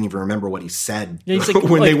probably didn't even remember what he said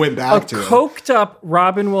when they went back to it. Coked up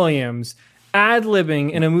Robin Williams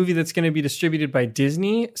ad-libbing in a movie that's going to be distributed by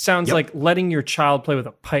Disney sounds like letting your child play with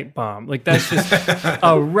a pipe bomb. Like that's just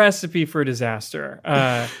a recipe for disaster.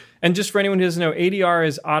 And just for anyone who doesn't know, ADR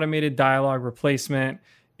is automated dialogue replacement.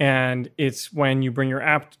 And it's when you bring your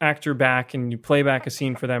actor back and you play back a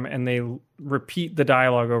scene for them and they repeat the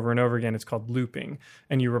dialogue over and over again. It's called looping.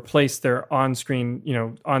 And you replace their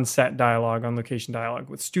on-screen, on-set dialogue, on-location dialogue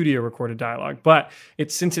with studio recorded dialogue. But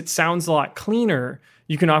since it sounds a lot cleaner,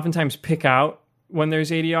 you can oftentimes pick out when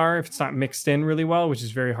there's ADR if it's not mixed in really well, which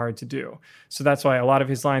is very hard to do. So that's why a lot of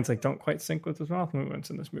his lines don't quite sync with his mouth movements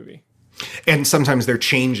in this movie. And sometimes they're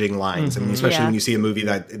changing lines. I mean, especially when you see a movie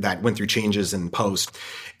that went through changes in post.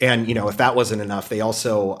 And, if that wasn't enough, they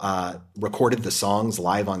also recorded the songs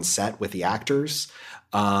live on set with the actors.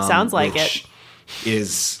 Sounds like it.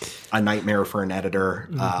 Is a nightmare for an editor.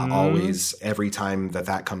 Always, every time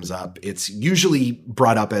that comes up, it's usually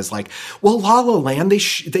brought up as like, well, La La Land,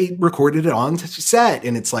 they recorded it on set,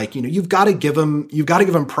 and it's like, you've got to give them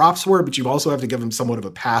props for it, but you also have to give them somewhat of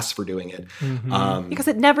a pass for doing it because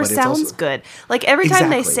it never sounds good. Like every time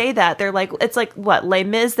they say that, they're like, it's like what Les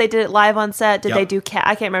Mis, they did it live on set. Did they do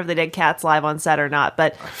I can't remember if they did Cats live on set or not,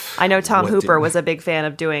 but I know Tom Hooper was a big fan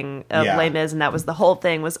of doing Les Mis, and that was the whole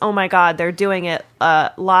thing was, oh my God, they're doing it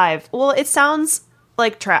live. Well, it sounds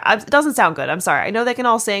like it doesn't sound good. I'm sorry. I know they can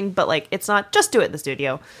all sing, but it's not just do it in the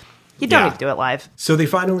studio. You don't need to do it live. So they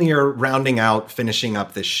finally are finishing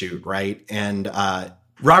up this shoot, right? And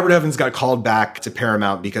Robert Evans got called back to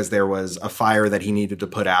Paramount because there was a fire that he needed to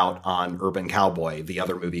put out on Urban Cowboy, the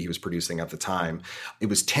other movie he was producing at the time. It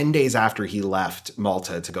was 10 days after he left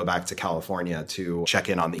Malta to go back to California to check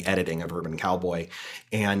in on the editing of Urban Cowboy.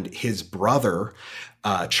 And his brother,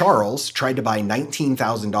 Charles, tried to buy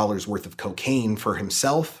 $19,000 worth of cocaine for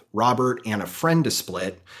himself, Robert, and a friend to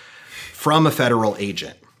split from a federal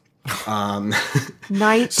agent.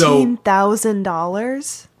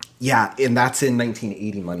 $19,000? Yeah, and that's in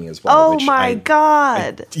 1980 money as well. Oh which my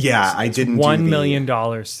God. I didn't do $1 million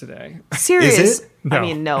today. Serious? Is it? No. I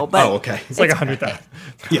mean, no, but Oh, okay. It's like 100,000.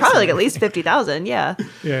 probably like at least 50,000. Yeah.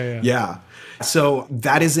 Yeah. So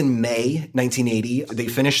that is in May 1980. They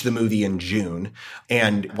finished the movie in June.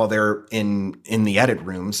 And while they're in the edit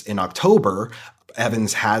rooms in October,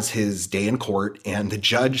 Evans has his day in court, and the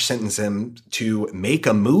judge sentenced him to make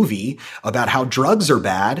a movie about how drugs are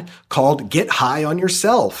bad called Get High on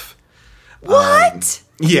Yourself. What?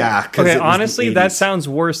 Yeah. Okay, honestly, that sounds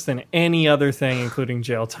worse than any other thing, including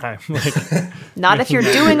jail time. Like, not if you're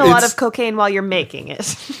doing a lot of cocaine while you're making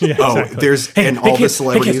it. Yeah, exactly. There's and all the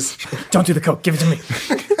celebrities. Don't do the coke. Give it to me.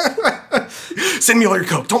 Send me all your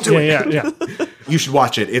coke. Don't do it. Yeah. You should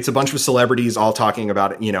watch it. It's a bunch of celebrities all talking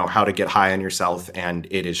about, how to get high on yourself, and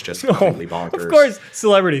it is just completely bonkers. Of course,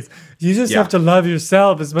 celebrities. You just have to love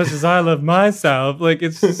yourself as much as I love myself. Like,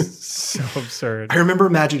 it's just so absurd. I remember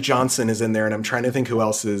Magic Johnson is in there, and I'm trying to think who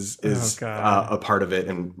else is a part of it,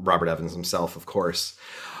 and Robert Evans himself, of course.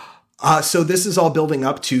 So this is all building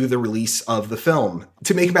up to the release of the film.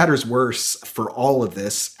 To make matters worse for all of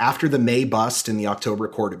this, after the May bust and the October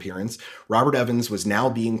court appearance, Robert Evans was now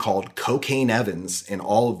being called Cocaine Evans in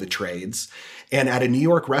all of the trades. And at a New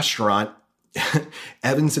York restaurant,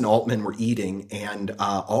 Evans and Altman were eating, and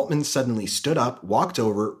Altman suddenly stood up, walked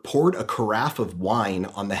over, poured a carafe of wine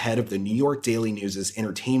on the head of the New York Daily News'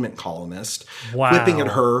 entertainment columnist, whipping at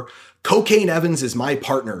her, "Cocaine Evans is my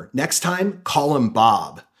partner. Next time, call him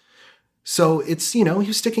Bob." So it's, he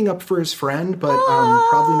was sticking up for his friend, but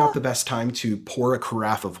probably not the best time to pour a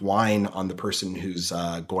carafe of wine on the person who's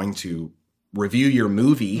going to review your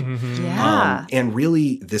movie. Mm-hmm. Yeah. And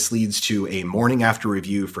really, this leads to a morning after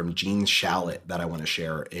review from Gene Shalit that I want to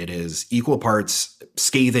share. It is equal parts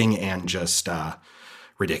scathing and just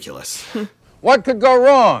ridiculous. What could go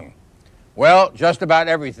wrong? Well, just about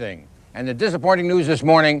everything. And the disappointing news this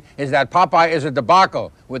morning is that Popeye is a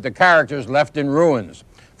debacle with the characters left in ruins.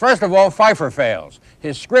 First of all, Pfeiffer fails.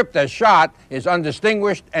 His script as shot is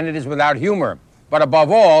undistinguished and it is without humor. But above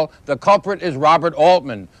all, the culprit is Robert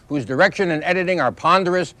Altman, whose direction and editing are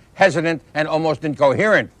ponderous, hesitant, and almost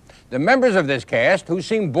incoherent. The members of this cast, who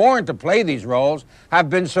seem born to play these roles, have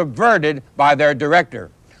been subverted by their director.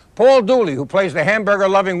 Paul Dooley, who plays the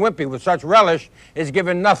hamburger-loving wimpy with such relish, is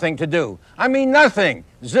given nothing to do. I mean nothing.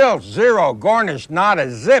 Zilch, zero, garnish, not a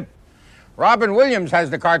zip. Robin Williams has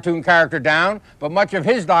the cartoon character down, but much of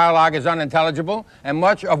his dialogue is unintelligible, and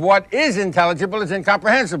much of what is intelligible is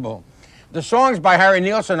incomprehensible. The songs by Harry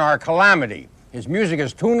Nilsson are a calamity. His music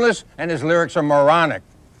is tuneless, and his lyrics are moronic.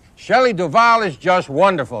 Shelley Duvall is just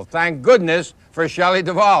wonderful. Thank goodness for Shelley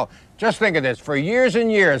Duvall. Just think of this. For years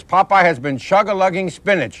and years, Popeye has been chug-a-lugging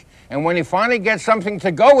spinach, and when he finally gets something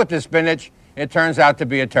to go with the spinach, it turns out to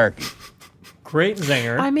be a turkey. Great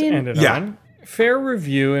zinger to end it on. Fair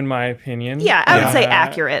review, in my opinion. Yeah, I would say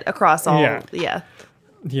accurate across all. Yeah.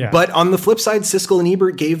 But on the flip side, Siskel and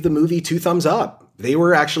Ebert gave the movie 2 thumbs up. They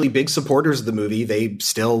were actually big supporters of the movie. They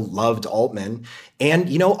still loved Altman. And,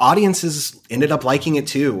 audiences ended up liking it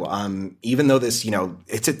too. Even though this,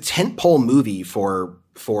 it's a tentpole movie for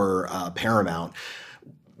Paramount.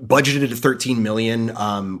 Budgeted at $13 million,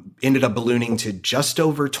 ended up ballooning to just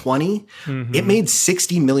over 20. Mm-hmm. It made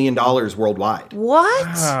 $60 million worldwide. What?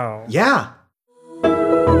 Wow. Yeah.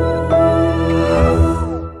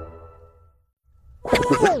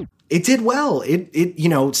 It did well.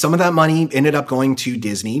 It some of that money ended up going to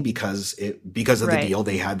Disney because of the deal.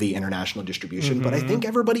 They had the international distribution, but I think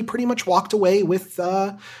everybody pretty much walked away with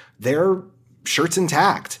their shirts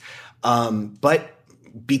intact. But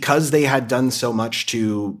because they had done so much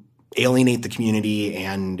to alienate the community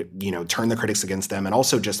and, turn the critics against them and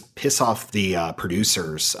also just piss off the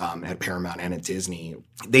producers at Paramount and at Disney,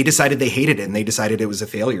 they decided they hated it and they decided it was a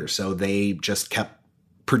failure. So they just kept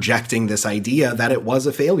projecting this idea that it was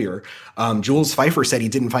a failure. Jules Pfeiffer said he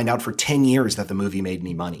didn't find out for 10 years that the movie made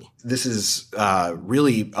any money. This is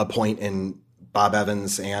really a point in Bob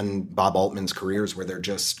Evans and Bob Altman's careers where they're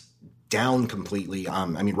just down completely.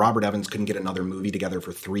 Robert Evans couldn't get another movie together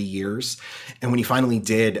for 3 years. And when he finally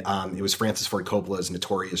did, it was Francis Ford Coppola's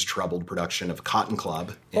notorious troubled production of Cotton Club.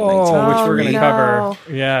 Which we're going to cover.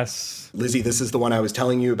 Yes. Lizzie, this is the one I was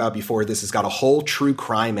telling you about before. This has got a whole true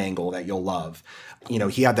crime angle that you'll love.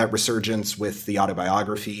 He had that resurgence with the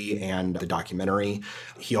autobiography and the documentary.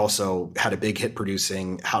 He also had a big hit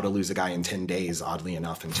producing How to Lose a Guy in 10 Days, oddly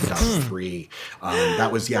enough, in 2003.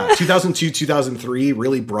 That was, 2002, 2003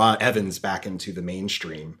 really brought Evans back into the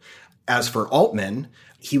mainstream. As for Altman,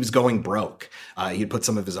 he was going broke. He had put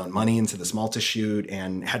some of his own money into the Malta shoot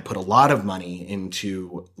and had put a lot of money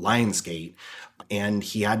into Lionsgate. and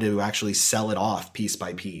he had to actually sell it off piece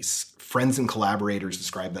by piece. Friends and collaborators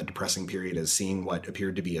described that depressing period as seeing what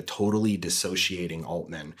appeared to be a totally dissociating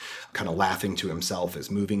Altman, kind of laughing to himself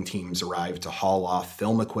as moving teams arrived to haul off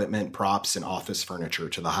film equipment, props, and office furniture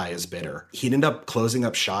to the highest bidder. He'd end up closing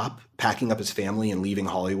up shop, packing up his family, and leaving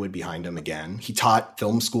Hollywood behind him again. He taught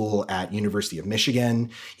film school at University of Michigan.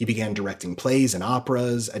 He began directing plays and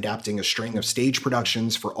operas, adapting a string of stage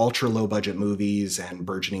productions for ultra-low-budget movies and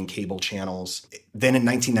burgeoning cable channels. Then in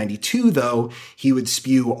 1992, though, he would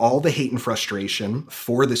spew all the hate and frustration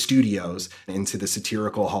for the studios into the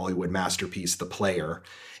satirical Hollywood masterpiece, The Player.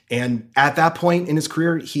 And at that point in his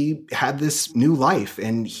career, he had this new life,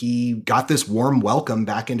 and he got this warm welcome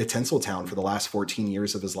back into Tinseltown for the last 14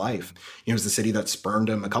 years of his life. It was the city that spurned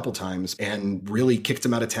him a couple times and really kicked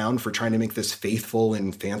him out of town for trying to make this faithful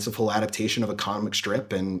and fanciful adaptation of a comic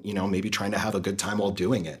strip and, maybe trying to have a good time while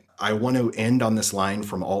doing it. I want to end on this line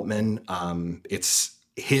from Altman. It's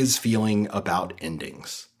his feeling about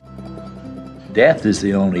endings. Death is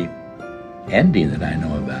the only ending that I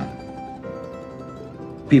know about.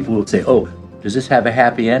 People will say, oh, does this have a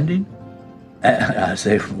happy ending? And I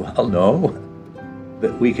say, well, no,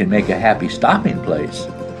 but we can make a happy stopping place.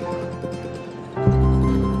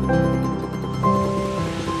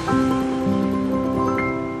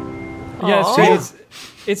 Yeah, so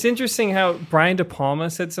it's interesting how Brian De Palma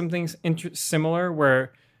said something similar,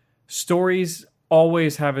 where stories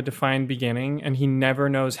always have a defined beginning, and he never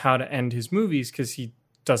knows how to end his movies because he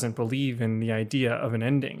doesn't believe in the idea of an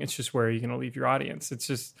ending. It's just where you're going to leave your audience. It's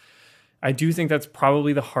just, I do think that's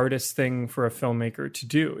probably the hardest thing for a filmmaker to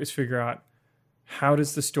do, is figure out, how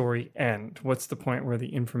does the story end? What's the point where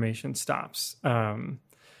the information stops? And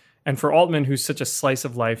for Altman, who's such a slice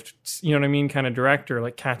of life, kind of director,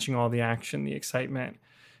 like catching all the action, the excitement,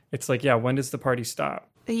 it's like, yeah, when does the party stop?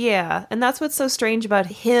 Yeah, and that's what's so strange about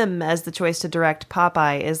him as the choice to direct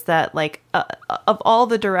Popeye, is that, like, of all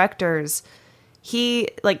the directors, he,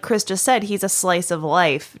 like Chris just said, he's a slice of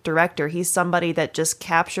life director. He's somebody that just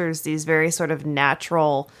captures these very sort of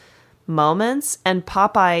natural moments, and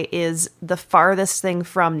Popeye is the farthest thing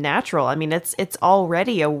from natural. I mean, it's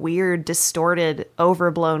already a weird, distorted,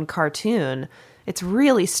 overblown cartoon. It's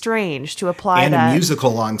really strange to apply and that. And a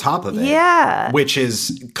musical on top of it. Yeah. Which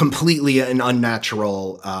is completely an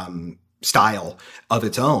unnatural style of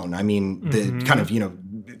its own. I mean, the kind of,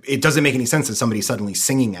 it doesn't make any sense that somebody's suddenly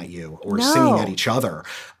singing at you or singing at each other.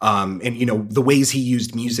 And, the ways he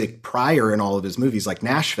used music prior in all of his movies, like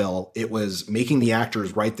Nashville, it was making the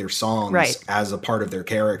actors write their songs as a part of their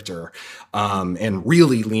character, and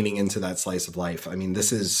really leaning into that slice of life. I mean,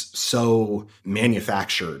 this is so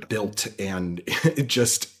manufactured, built, and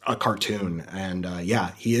just a cartoon. And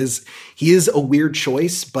he is a weird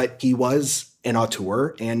choice, but he was an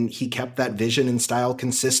auteur, and he kept that vision and style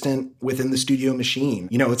consistent within the studio machine.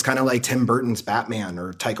 It's kind of like Tim Burton's Batman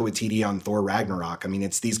or Taika Waititi on Thor Ragnarok. I mean,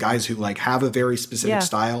 it's these guys who have a very specific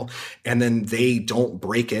style, and then they don't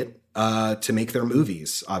break it to make their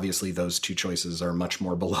movies. Obviously, those two choices are much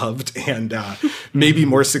more beloved and maybe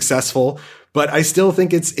more successful, but I still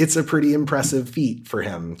think it's a pretty impressive feat for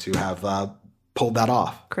him to have pulled that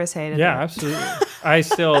off. Chris hated it. Yeah,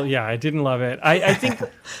 absolutely. I didn't love it. I think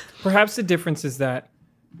perhaps the difference is that,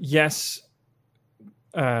 yes,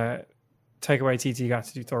 Taika Waititi got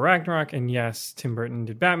to do Thor Ragnarok, and yes, Tim Burton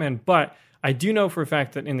did Batman, but I do know for a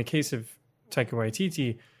fact that in the case of Taika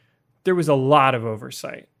Waititi, there was a lot of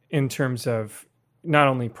oversight in terms of not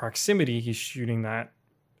only proximity, he's shooting that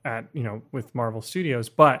at, with Marvel Studios,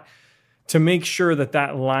 but to make sure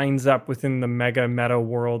that lines up within the mega meta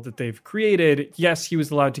world that they've created. Yes, he was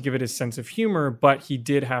allowed to give it his sense of humor, but he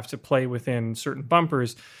did have to play within certain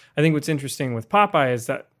bumpers. I think what's interesting with Popeye is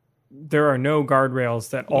that there are no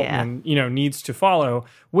guardrails that Altman, needs to follow,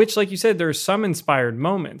 which, like you said, there are some inspired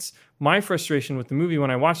moments. My frustration with the movie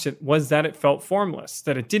when I watched it was that it felt formless,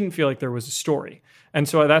 that it didn't feel like there was a story. And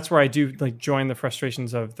so that's where I do join the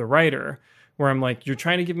frustrations of the writer, where I'm like, you're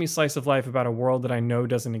trying to give me slice of life about a world that I know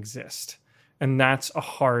doesn't exist. And that's a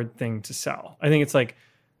hard thing to sell. I think it's like,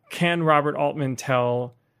 can Robert Altman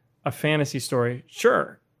tell a fantasy story?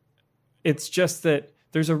 Sure. It's just that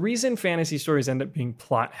there's a reason fantasy stories end up being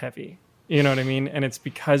plot heavy. You know what I mean? And it's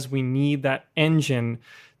because we need that engine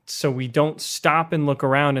so we don't stop and look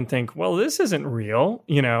around and think, well, this isn't real,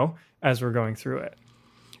 as we're going through it.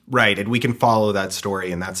 Right. And we can follow that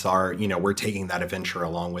story, and that's our, we're taking that adventure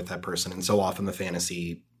along with that person. And so often the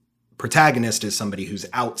fantasy protagonist is somebody who's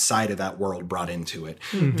outside of that world brought into it.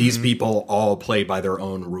 These people all play by their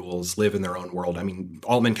own rules, live in their own world. I mean,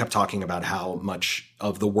 Altman kept talking about how much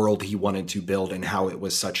of the world he wanted to build and how it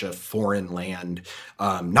was such a foreign land,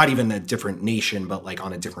 not even a different nation, but like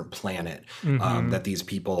on a different planet, that these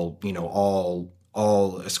people, you know,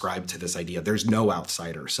 all ascribe to this idea. There's no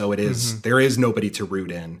outsider. So it is, there is nobody to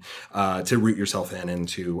root yourself in and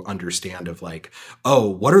to understand of like, oh,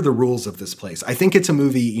 what are the rules of this place? I think it's a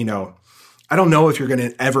movie, you know, I don't know if you're going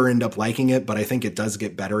to ever end up liking it, but I think it does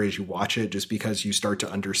get better as you watch it, just because you start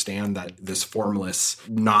to understand that this formless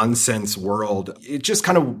nonsense world, it just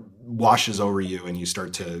kind of washes over you and you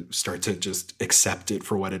start to just accept it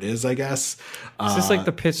for what it is, I guess. Is this like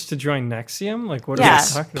the pitch to join Nexium? Like, what yeah. are we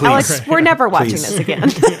talking about? Alex, we're never watching this again.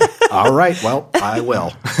 All right, well, I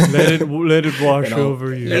will. Let it wash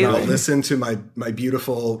over you. And I'll listen to my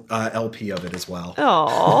beautiful LP of it as well.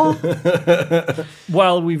 Oh.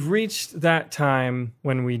 Well, we've reached that time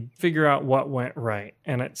when we figure out what went right.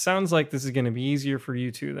 And it sounds like this is going to be easier for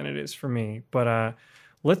you two than it is for me. But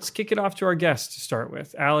let's kick it off to our guest to start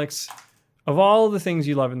with. Alex, of all the things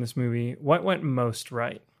you love in this movie, what went most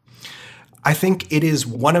right? I think it is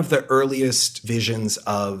one of the earliest visions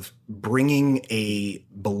of bringing a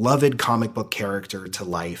beloved comic book character to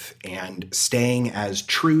life and staying as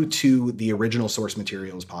true to the original source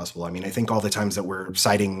material as possible. I mean, I think all the times that we're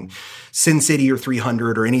citing Sin City or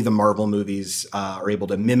 300 or any of the Marvel movies are able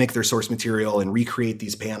to mimic their source material and recreate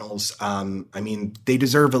these panels. I mean, they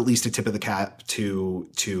deserve at least a tip of the cap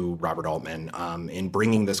to Robert Altman in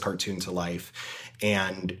bringing this cartoon to life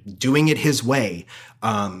and doing it his way.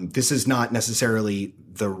 This is not necessarily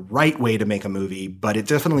the right way to make a movie, but it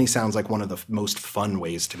definitely sounds like one of the most fun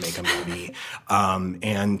ways to make a movie.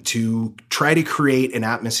 And to try to create an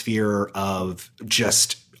atmosphere of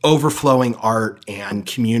just overflowing art and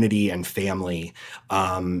community and family.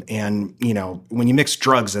 And, you know, when you mix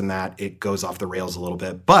drugs in that, it goes off the rails a little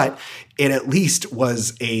bit, but it at least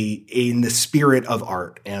was in the spirit of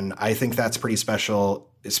art. And I think that's pretty special,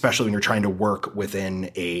 especially when you're trying to work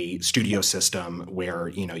within a studio system where,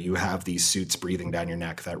 you know, you have these suits breathing down your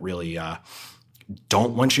neck that really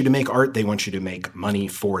don't want you to make art. They want you to make money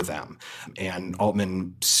for them. And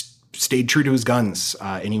Altman stayed true to his guns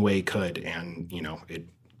any way he could. And, you know, it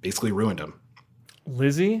basically ruined him.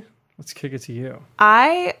 Lizzie, let's kick it to you.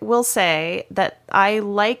 I will say that I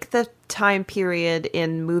like the time period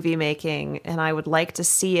in movie making, and I would like to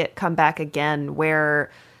see it come back again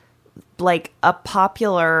where like a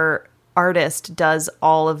popular artist does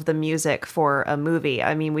all of the music for a movie.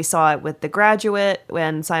 I mean, we saw it with The Graduate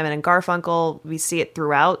when Simon and Garfunkel. We see it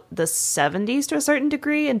throughout the 70s to a certain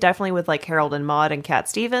degree, and definitely with like Harold and Maude and Cat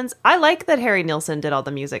Stevens. I like that Harry Nilsson did all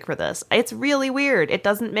the music for this. It's really weird. It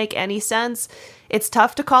doesn't make any sense. It's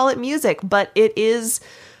tough to call it music, but it is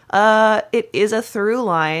a through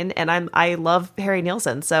line, and I love Harry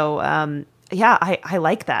Nilsson. So yeah, I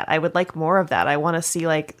like that. I would like more of that. I want to see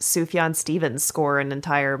like Sufjan Stevens score an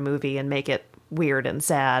entire movie and make it weird and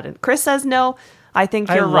sad. And Chris says no. I think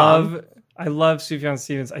you're wrong. I love Sufjan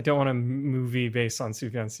Stevens. I don't want a movie based on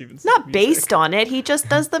Sufjan Stevens. Not music. Based on it. He just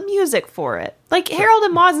does the music for it. Like Harold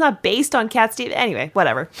and Maude's not based on Cat Stevens. Anyway,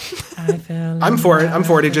 whatever. I'm for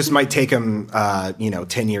it. It just might take him,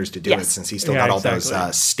 10 years to do it since he's still got all those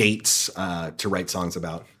states to write songs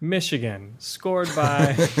about. Michigan, scored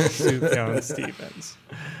by Sufjan Stevens.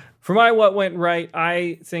 For my what went right,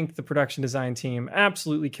 I think the production design team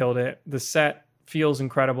absolutely killed it. The set feels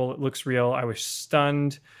incredible. It looks real. I was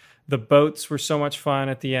stunned. The boats were so much fun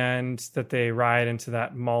at the end that they ride into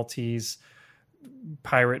that Maltese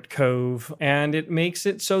pirate cove, and it makes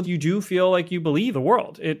it so you do feel like you believe the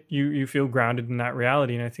world. You feel grounded in that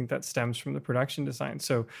reality, and I think that stems from the production design.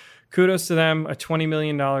 So kudos to them, a $20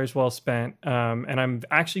 million well spent, and I'm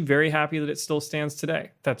actually very happy that it still stands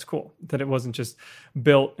today. That's cool, that it wasn't just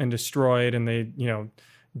built and destroyed and they,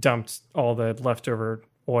 dumped all the leftover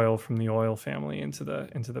oil from the oil family into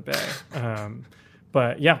the bay.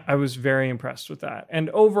 But yeah, I was very impressed with that. And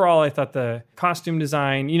overall, I thought the costume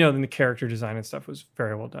design, and the character design and stuff was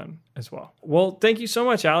very well done as well. Well, thank you so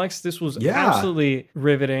much, Alex. This was absolutely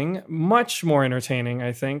riveting. Much more entertaining,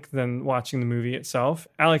 I think, than watching the movie itself.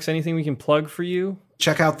 Alex, anything we can plug for you?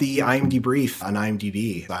 Check out the IMDb brief on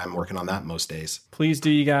IMDb. I'm working on that most days. Please do,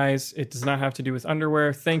 you guys. It does not have to do with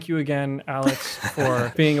underwear. Thank you again, Alex,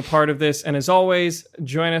 for being a part of this. And as always,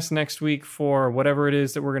 join us next week for whatever it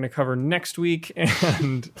is that we're going to cover next week.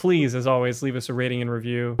 And please, as always, leave us a rating and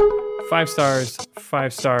review. 5 stars,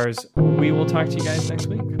 5 stars. We will talk to you guys next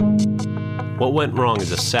week. What Went Wrong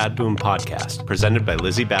is a Sad Boom podcast presented by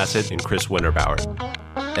Lizzie Bassett and Chris Winterbauer.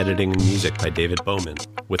 Editing and music by David Bowman,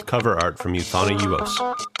 with cover art from Euthana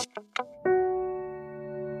Uos.